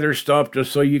and buy their stuff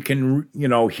just so you can,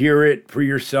 hear it for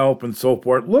yourself and so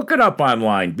forth. Look it up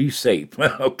online. Be safe,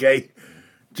 okay?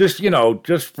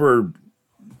 Just for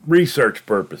research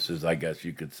purposes, I guess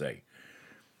you could say.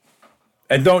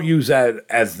 And don't use that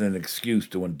as an excuse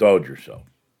to indulge yourself.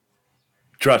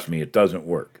 Trust me, it doesn't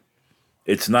work.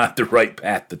 It's not the right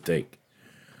path to take.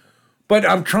 But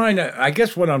I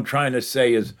guess what I'm trying to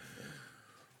say is,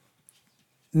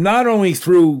 not only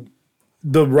through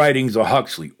the writings of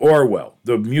Huxley, Orwell,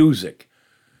 the music,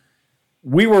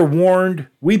 we've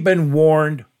been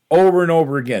warned over and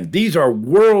over again. These are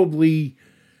worldly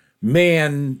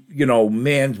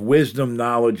man's wisdom,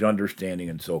 knowledge, understanding,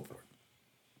 and so forth.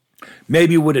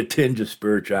 Maybe with a tinge of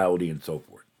spirituality and so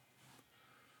forth.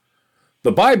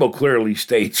 The Bible clearly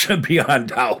states, beyond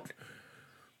doubt,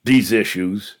 these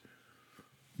issues,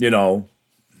 the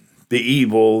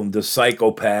evil, the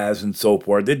psychopaths, and so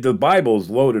forth. The Bible is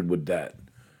loaded with that.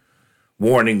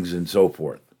 Warnings and so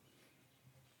forth.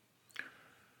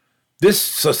 This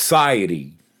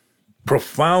society,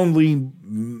 profoundly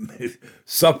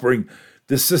suffering,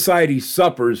 this society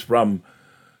suffers from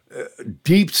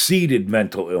deep-seated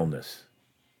mental illness.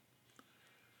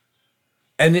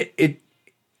 And it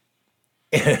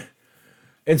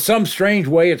in some strange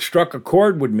way, it struck a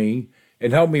chord with me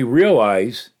and helped me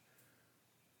realize,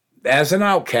 as an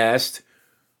outcast,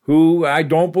 who I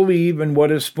don't believe in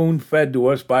what is spoon-fed to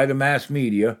us by the mass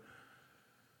media,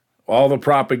 all the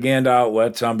propaganda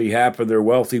outlets on behalf of their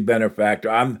wealthy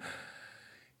benefactor.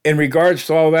 In regards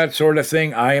to all that sort of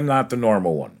thing, I am not the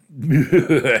normal one.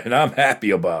 And I'm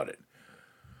happy about it.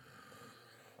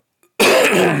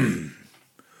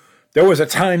 There was a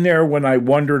time there when I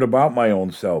wondered about my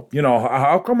own self.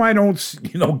 How come I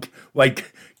don't,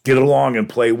 get along and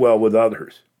play well with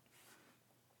others?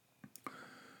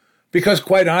 Because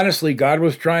quite honestly, God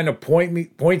was trying to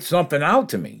point something out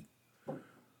to me.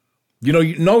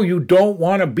 You don't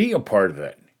want to be a part of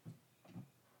that.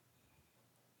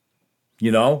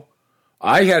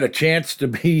 I had a chance to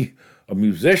be a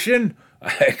musician.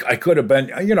 I could have been,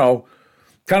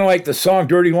 kind of like the song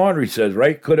Dirty Laundry says,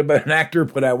 right? Could have been an actor,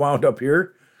 but I wound up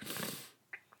here.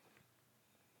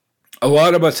 A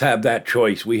lot of us have that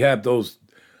choice. We have those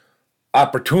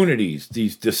opportunities,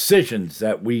 these decisions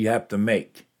that we have to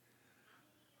make.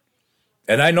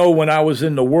 And I know when I was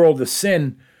in the world of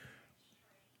sin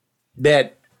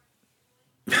that,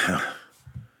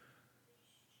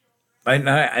 and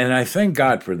I thank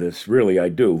God for this, really, I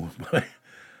do.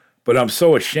 But I'm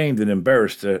so ashamed and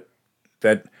embarrassed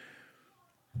that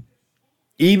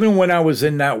even when I was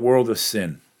in that world of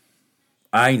sin,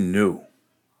 I knew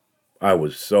I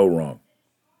was so wrong.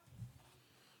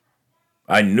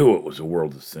 I knew it was a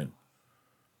world of sin.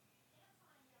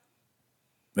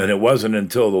 And it wasn't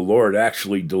until the Lord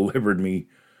actually delivered me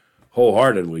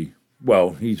wholeheartedly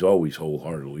Well, he's always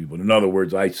wholeheartedly, but in other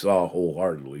words, I saw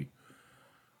wholeheartedly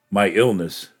my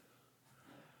illness.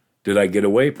 Did I get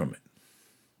away from it?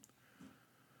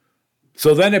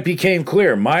 So then it became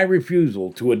clear my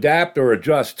refusal to adapt or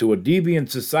adjust to a deviant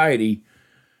society,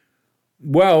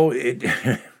 well, it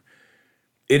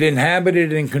it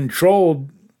inhabited and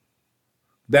controlled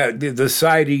that the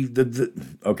society.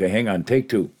 Okay, hang on, take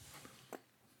two.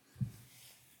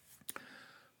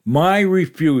 My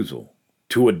refusal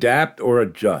to adapt or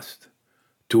adjust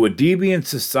to a deviant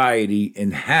society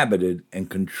inhabited and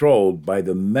controlled by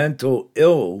the mentally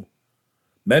ill,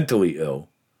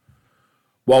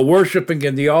 while worshiping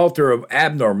in the altar of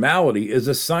abnormality is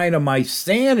a sign of my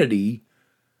sanity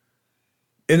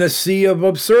in a sea of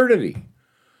absurdity.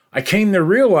 I came to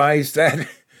realize that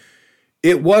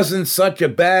it wasn't such a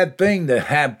bad thing to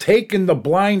have taken the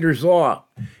blinders off.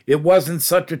 It wasn't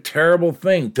such a terrible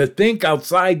thing to think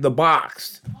outside the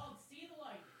box. See the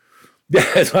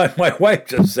light. That's like my wife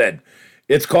just said.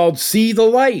 It's called see the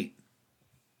light.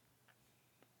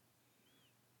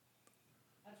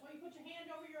 That's why you put your hand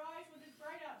over your eyes when it's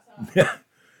bright outside.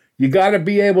 You got to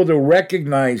be able to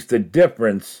recognize the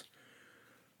difference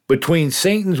between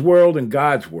Satan's world and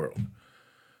God's world,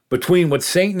 between what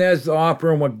Satan has to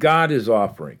offer and what God is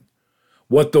offering,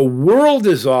 what the world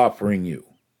is offering you.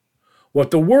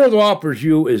 What the world offers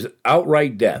you is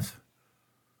outright death.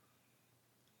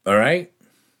 All right?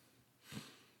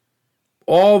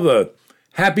 All the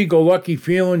happy-go-lucky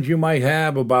feelings you might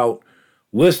have about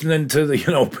listening to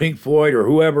the, Pink Floyd or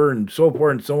whoever and so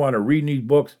forth and so on, or reading these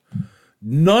books,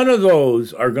 none of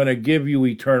those are going to give you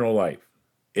eternal life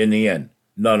in the end.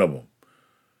 None of them.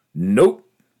 Nope.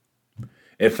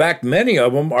 In fact, many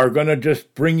of them are going to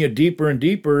just bring you deeper and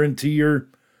deeper into your,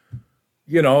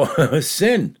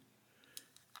 sin.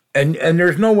 And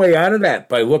there's no way out of that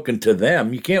by looking to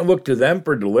them. You can't look to them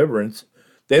for deliverance.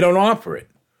 They don't offer it.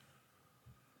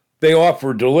 They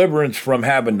offer deliverance from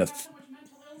having to... So much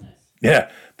mental illness. Yeah,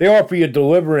 they offer you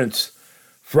deliverance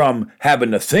from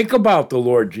having to think about the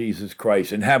Lord Jesus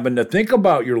Christ and having to think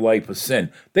about your life of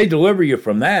sin. They deliver you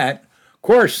from that. Of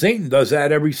course, Satan does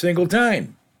that every single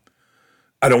time.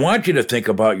 I don't want you to think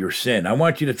about your sin. I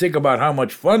want you to think about how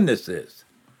much fun this is.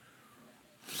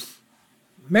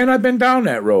 Man, I've been down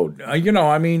that road.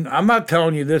 I'm not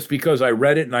telling you this because I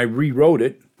read it and I rewrote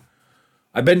it.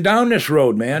 I've been down this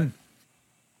road, man.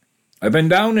 I've been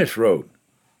down this road.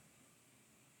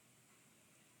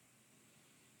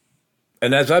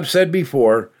 And as I've said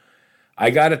before,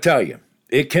 I got to tell you,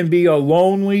 it can be a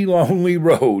lonely, lonely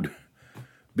road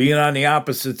being on the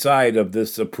opposite side of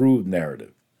this approved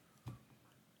narrative,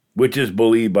 which is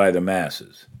believed by the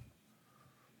masses.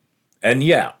 And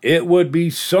yeah, it would be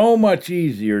so much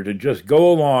easier to just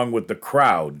go along with the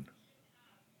crowd.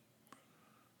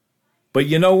 But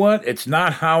you know what? It's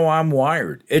not how I'm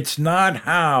wired. It's not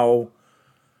how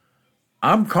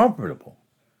I'm comfortable.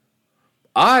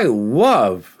 I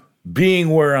love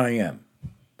being where I am.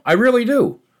 I really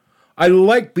do. I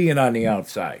like being on the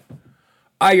outside.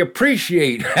 I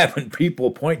appreciate having people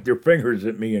point their fingers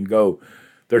at me and go,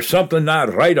 there's something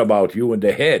not right about you in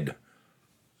the head.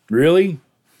 Really?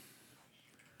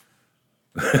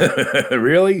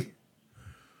 Really?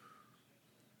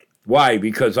 Why?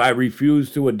 Because I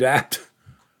refuse to adapt?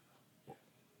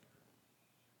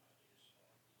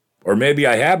 Or maybe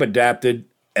I have adapted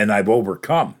and I've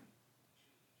overcome.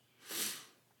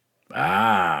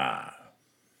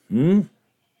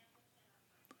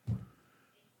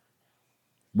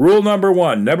 Rule number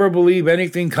 1, never believe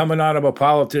anything coming out of a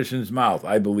politician's mouth.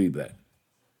 I believe that.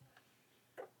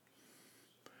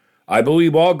 I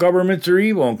believe all governments are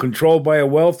evil and controlled by a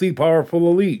wealthy, powerful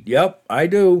elite. Yep, I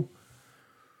do.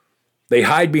 They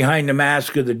hide behind the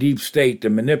mask of the deep state to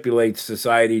manipulate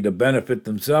society to benefit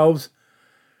themselves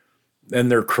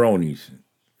and their cronies.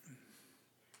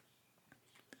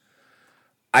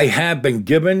 I have been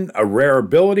given a rare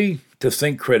ability to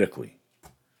think critically,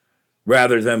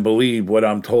 rather than believe what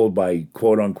I'm told by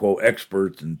quote-unquote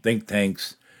experts and think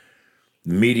tanks,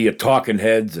 media talking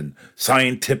heads and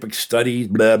scientific studies,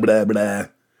 blah, blah, blah.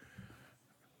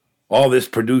 All this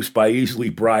produced by easily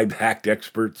bribed, hacked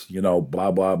experts, blah,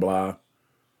 blah, blah.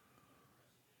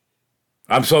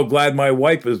 I'm so glad my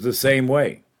wife is the same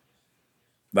way.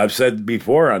 I've said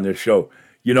before on this show,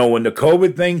 when the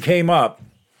COVID thing came up,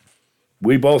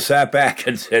 we both sat back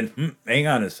and said, hang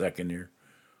on a second here.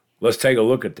 Let's take a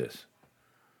look at this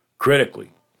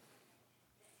critically.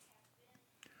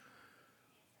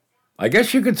 I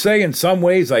guess you could say in some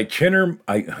ways I take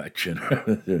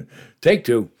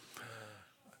two.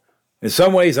 In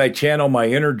some ways I channel my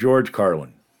inner George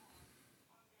Carlin.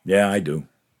 Yeah, I do.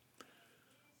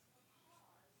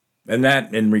 And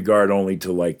that in regard only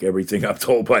to like everything I'm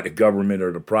told by the government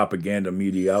or the propaganda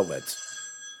media outlets.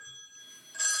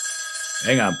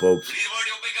 Hang on, folks.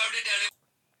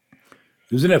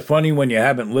 Isn't it funny when you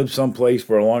haven't lived someplace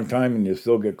for a long time and you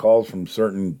still get calls from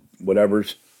certain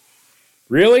whatevers?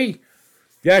 Really?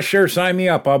 Yeah, sure, sign me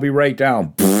up. I'll be right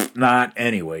down. Not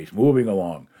anyways. Moving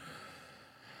along.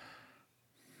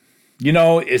 You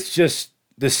know, it's just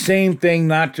the same thing,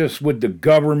 not just with the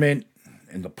government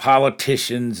and the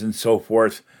politicians and so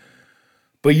forth,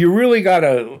 but you really got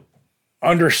to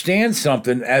understand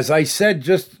something, as I said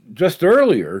just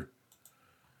earlier,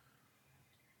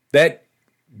 that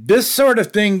this sort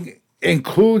of thing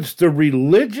includes the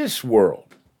religious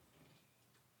world.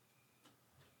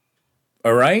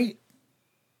 All right?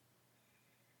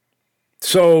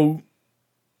 So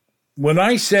when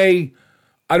I say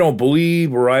I don't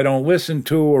believe or I don't listen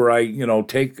to or I,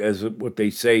 take as what they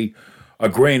say a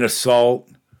grain of salt,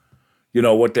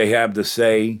 what they have to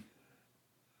say,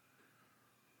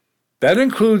 that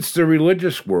includes the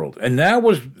religious world. And that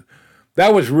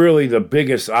was really the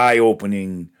biggest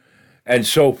eye-opening and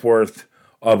so forth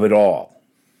of it all.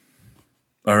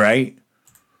 All right?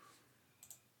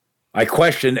 I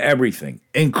question everything,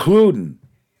 including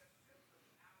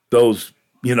those,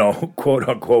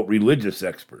 quote-unquote religious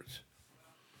experts.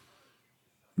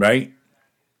 Right?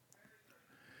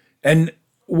 And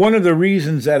one of the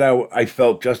reasons that I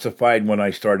felt justified when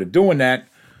I started doing that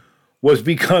was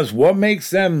because what makes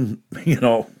them,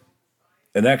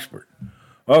 an expert?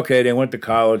 Okay, they went to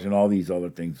college and all these other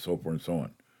things, so forth and so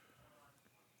on.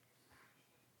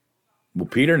 Well,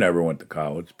 Peter never went to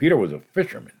college. Peter was a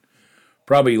fisherman,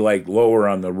 probably like lower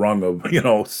on the rung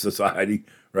of, society,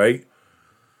 right?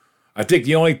 I think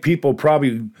the only people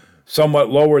probably somewhat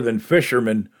lower than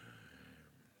fishermen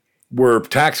were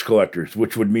tax collectors,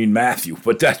 which would mean Matthew,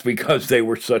 but that's because they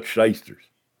were such shysters.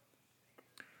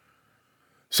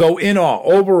 So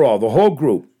overall, the whole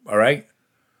group, all right,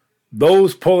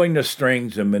 those pulling the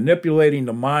strings and manipulating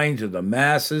the minds of the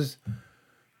masses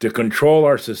to control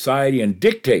our society and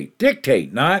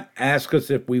dictate, not ask us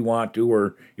if we want to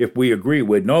or if we agree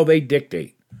with. No, they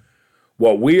dictate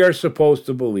what we are supposed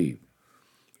to believe,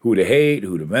 who to hate,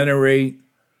 who to venerate.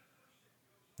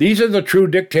 These are the true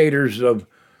dictators of,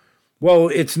 well,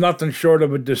 it's nothing short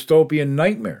of a dystopian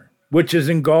nightmare, which has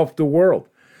engulfed the world.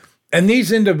 And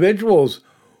these individuals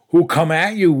who come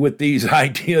at you with these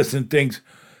ideas and things,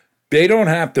 they don't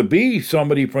have to be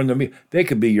somebody from the media. They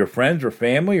could be your friends or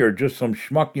family or just some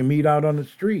schmuck you meet out on the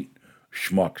street.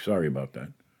 Schmuck, sorry about that.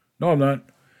 No, I'm not.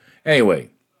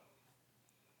 Anyway,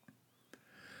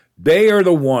 they are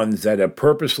the ones that have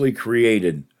purposely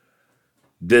created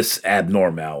this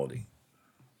abnormality.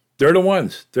 They're the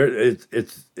ones.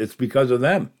 It's because of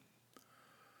them.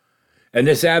 And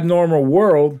this abnormal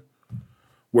world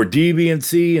where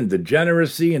deviancy and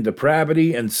degeneracy and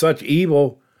depravity and such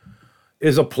evil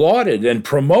is applauded and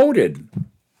promoted.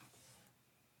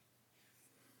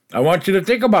 I want you to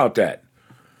think about that.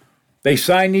 They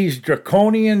sign these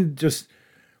draconian, just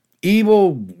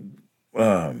evil,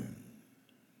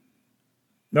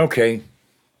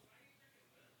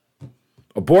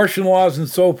 abortion laws and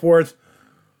so forth.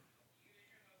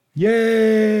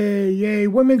 Yay, yay,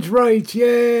 women's rights,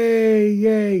 yay,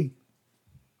 yay.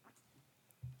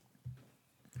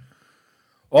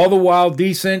 All the while,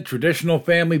 decent, traditional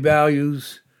family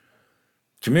values,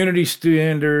 community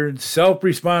standards,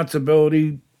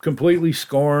 self-responsibility, completely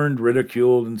scorned,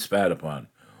 ridiculed, and spat upon,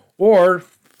 or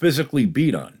physically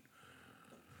beat on.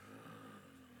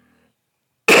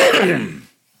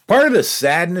 Part of the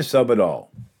sadness of it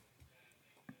all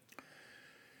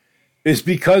is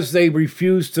because they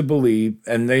refuse to believe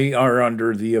and they are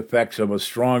under the effects of a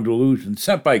strong delusion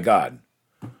sent by God.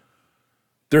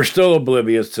 They're still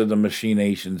oblivious to the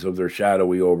machinations of their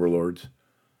shadowy overlords.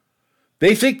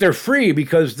 They think they're free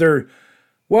because they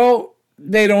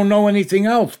don't know anything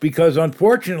else because,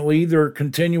 unfortunately, they're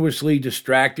continuously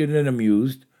distracted and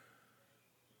amused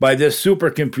by this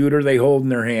supercomputer they hold in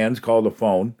their hands called a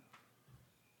phone.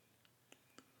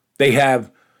 They have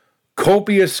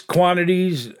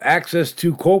access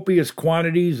to copious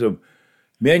quantities of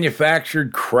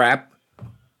manufactured crap,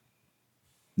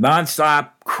 nonstop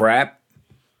crap,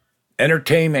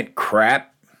 entertainment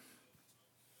crap,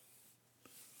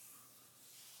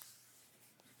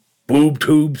 boob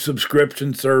tube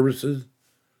subscription services,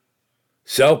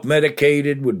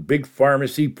 self-medicated with big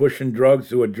pharmacy pushing drugs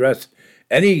to address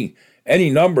any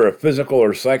number of physical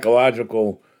or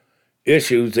psychological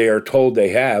issues they are told they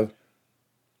have.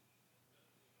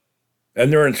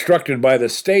 And they're instructed by the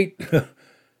state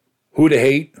who to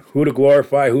hate, who to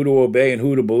glorify, who to obey, and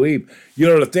who to believe.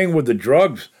 The thing with the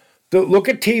drugs, look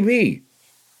at TV.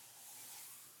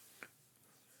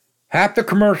 Half the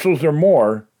commercials or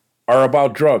more are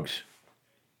about drugs,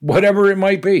 whatever it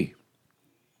might be.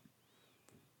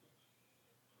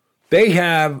 They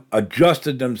have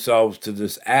adjusted themselves to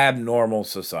this abnormal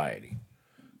society.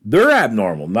 They're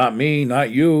abnormal, not me,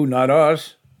 not you, not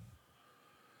us.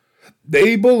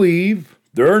 They believe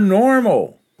they're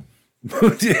normal.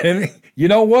 You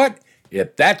know what?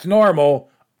 If that's normal,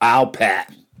 I'll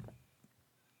pass.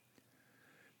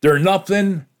 They're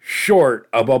nothing short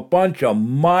of a bunch of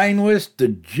mindless,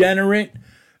 degenerate,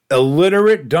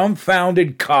 illiterate,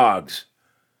 dumbfounded cogs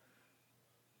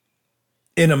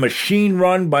in a machine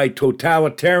run by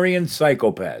totalitarian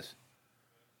psychopaths.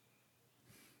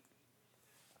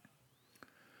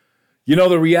 You know,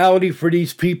 the reality for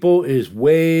these people is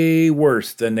way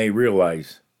worse than they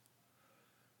realize.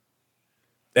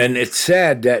 And it's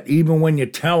sad that even when you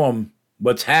tell them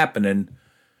what's happening,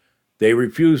 they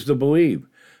refuse to believe.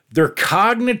 Their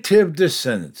cognitive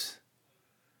dissonance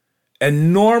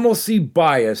and normalcy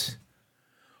bias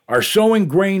are so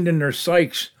ingrained in their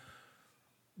psyches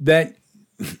that,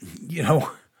 you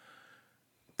know,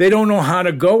 they don't know how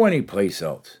to go anyplace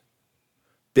else.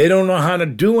 They don't know how to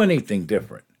do anything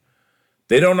different.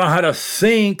 They don't know how to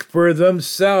think for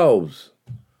themselves.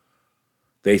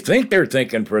 They think they're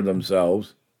thinking for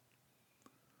themselves.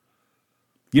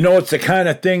 You know, it's the kind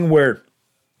of thing where,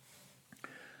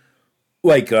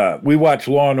 like, we watch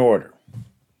Law and Order.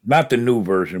 Not the new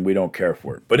version, we don't care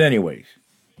for it. But anyways,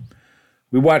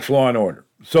 we watch Law and Order.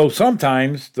 So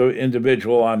sometimes the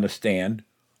individual on the stand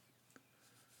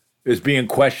is being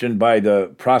questioned by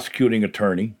the prosecuting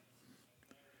attorney,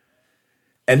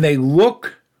 and they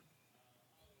look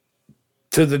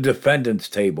to the defendant's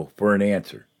table for an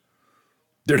answer.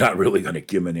 They're not really going to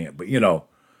give an answer, but you know.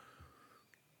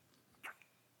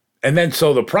 And then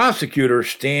so the prosecutor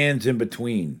stands in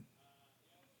between,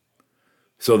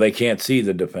 so they can't see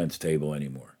the defense table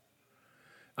anymore.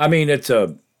 I mean, it's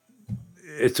a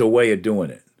way of doing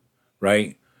it,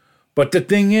 right? But the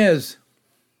thing is,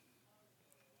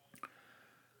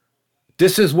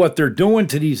 this is what they're doing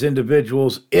to these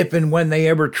individuals if and when they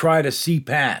ever try to see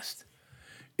past,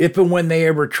 if and when they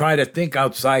ever try to think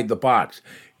outside the box,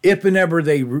 if and ever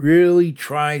they really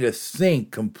try to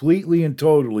think completely and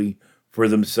totally for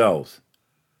themselves.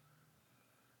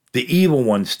 The evil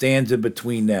one stands in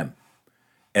between them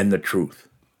and the truth.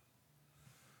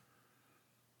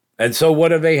 And so what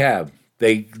do they have?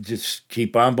 They just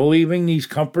keep on believing these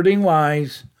comforting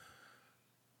lies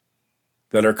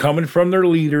that are coming from their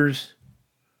leaders,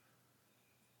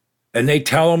 and they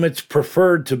tell them it's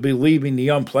preferred to believing the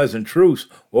unpleasant truths.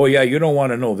 Oh yeah, you don't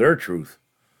want to know their truth.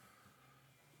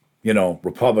 You know,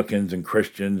 Republicans and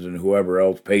Christians and whoever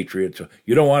else, patriots,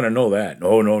 you don't want to know that.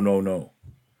 No.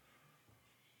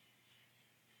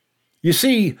 You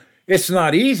see, it's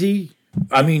not easy.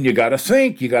 I mean, you got to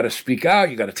think, you got to speak out,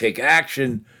 you got to take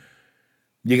action.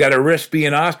 You got to risk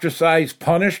being ostracized,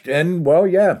 punished, and, well,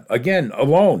 yeah, again,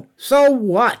 alone. So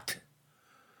what?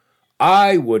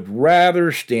 I would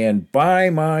rather stand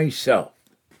by myself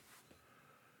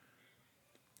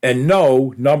and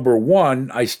know, number one,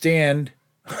 I stand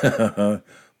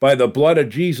by the blood of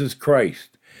Jesus Christ,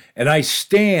 and I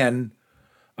stand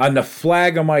on the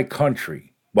flag of my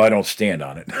country. Well, I don't stand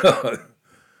on it.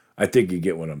 I think you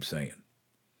get what I'm saying.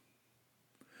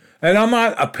 And I'm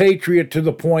not a patriot to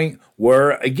the point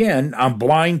where, again, I'm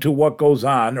blind to what goes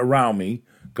on around me,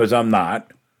 because I'm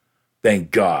not,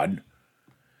 thank God.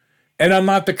 And I'm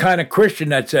not the kind of Christian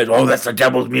that says, oh, that's the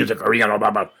devil's music, or, you know,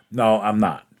 blah, blah. No, I'm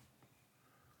not.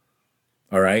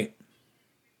 All right?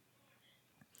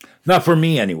 Not for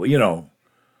me anyway, you know.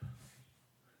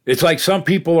 It's like some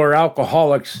people are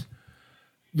alcoholics,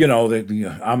 you know,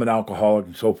 I'm an alcoholic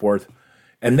and so forth,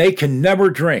 and they can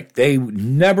never drink. They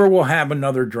never will have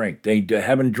another drink. They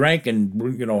haven't drank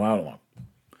in, you know, how long.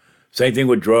 Same thing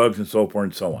with drugs and so forth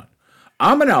and so on.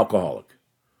 I'm an alcoholic.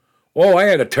 Oh, I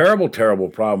had a terrible, terrible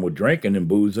problem with drinking and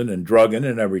boozing and drugging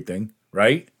and everything,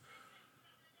 right?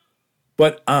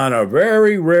 But on a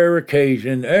very rare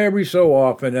occasion, every so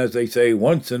often, as they say,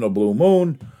 once in a blue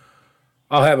moon,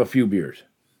 I'll have a few beers.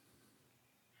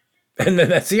 And then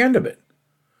that's the end of it.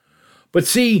 But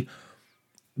see,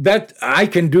 that I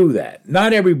can do that.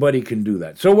 Not everybody can do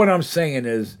that. So what I'm saying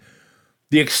is,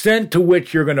 the extent to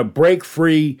which you're going to break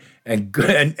free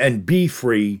and be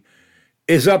free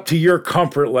is up to your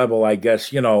comfort level, I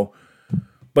guess, you know.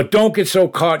 But don't get so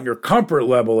caught in your comfort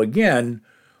level again,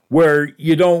 where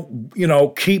you don't, you know,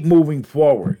 keep moving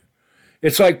forward.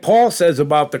 It's like Paul says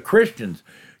about the Christians.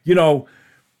 You know,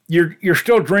 you're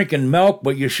still drinking milk,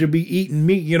 but you should be eating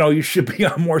meat. You know, you should be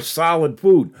on more solid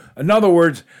food. In other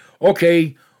words,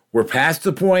 okay, We're past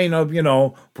the point of,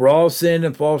 for all sin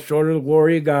and fall short of the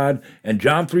glory of God, and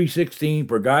John 3:16,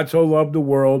 for God so loved the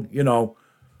world,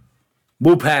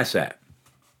 move past that.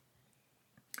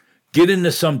 Get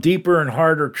into some deeper and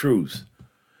harder truths.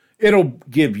 It'll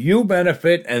give you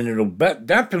benefit, and it'll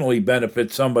definitely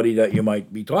benefit somebody that you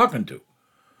might be talking to.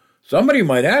 Somebody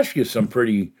might ask you some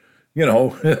pretty,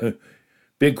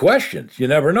 big questions. You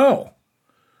never know.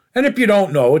 And if you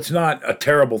don't know, it's not a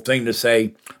terrible thing to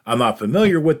say, I'm not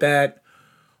familiar with that,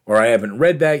 or I haven't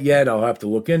read that yet. I'll have to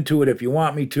look into it if you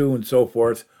want me to, and so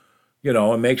forth,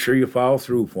 and make sure you follow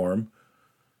through for them.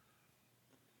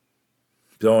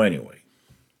 So anyway.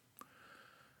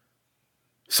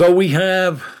 So we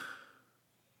have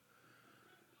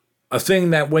a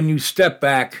thing that when you step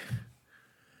back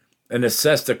and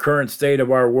assess the current state of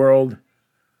our world,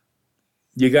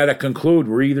 you got to conclude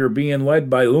we're either being led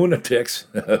by lunatics,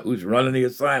 who's running the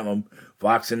asylum,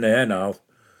 Fox in the henhouse,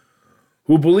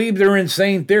 who believe they're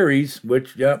insane theories,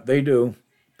 which, they do,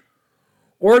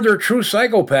 or they're true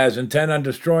psychopaths intent on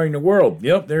destroying the world.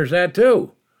 Yep, there's that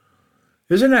too.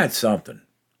 Isn't that something?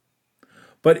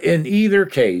 But in either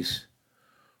case,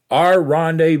 our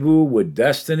rendezvous with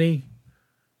destiny,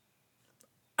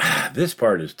 this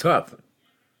part is tough.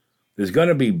 Is going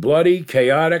to be bloody,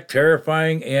 chaotic,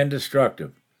 terrifying, and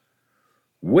destructive,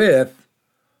 with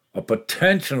a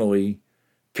potentially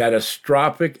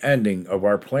catastrophic ending of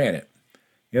our planet.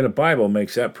 The Bible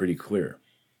makes that pretty clear.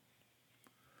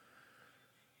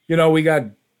 We got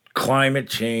climate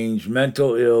change,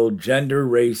 mental ill, gender,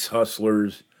 race,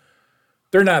 hustlers.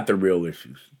 They're not the real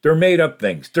issues. They're made up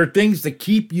things. They're things that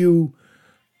keep you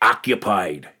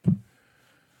occupied.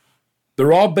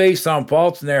 They're all based on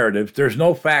false narratives. There's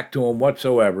no fact to them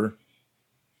whatsoever.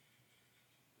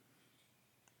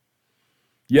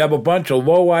 You have a bunch of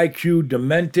low IQ,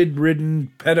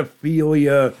 demented-ridden,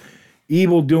 pedophilia,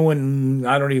 evil-doing,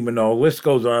 I don't even know, list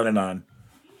goes on and on.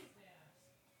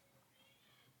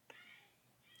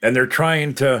 And they're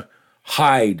trying to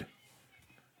hide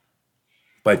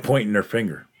by pointing their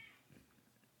finger.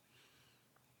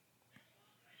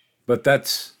 But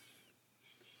that's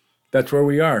where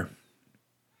we are.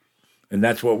 And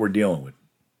that's what we're dealing with.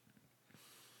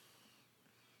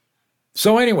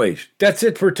 So anyways, that's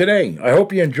it for today. I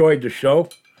hope you enjoyed the show.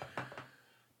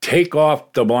 Take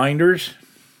off the blinders.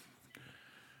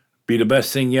 Be the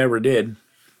best thing you ever did.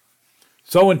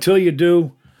 So until you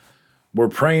do, we're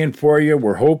praying for you.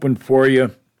 We're hoping for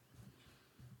you.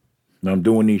 And I'm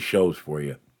doing these shows for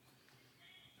you.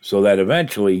 So that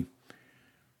eventually,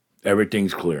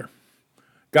 everything's clear.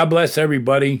 God bless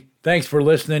everybody. Thanks for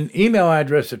listening. Email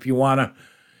address, if you want to,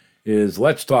 is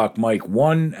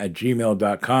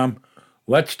letstalkmike1@gmail.com.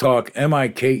 Let's talk,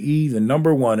 MIKE, the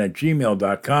number 1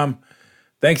 @gmail.com.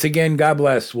 Thanks again. God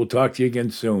bless. We'll talk to you again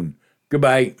soon.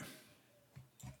 Goodbye.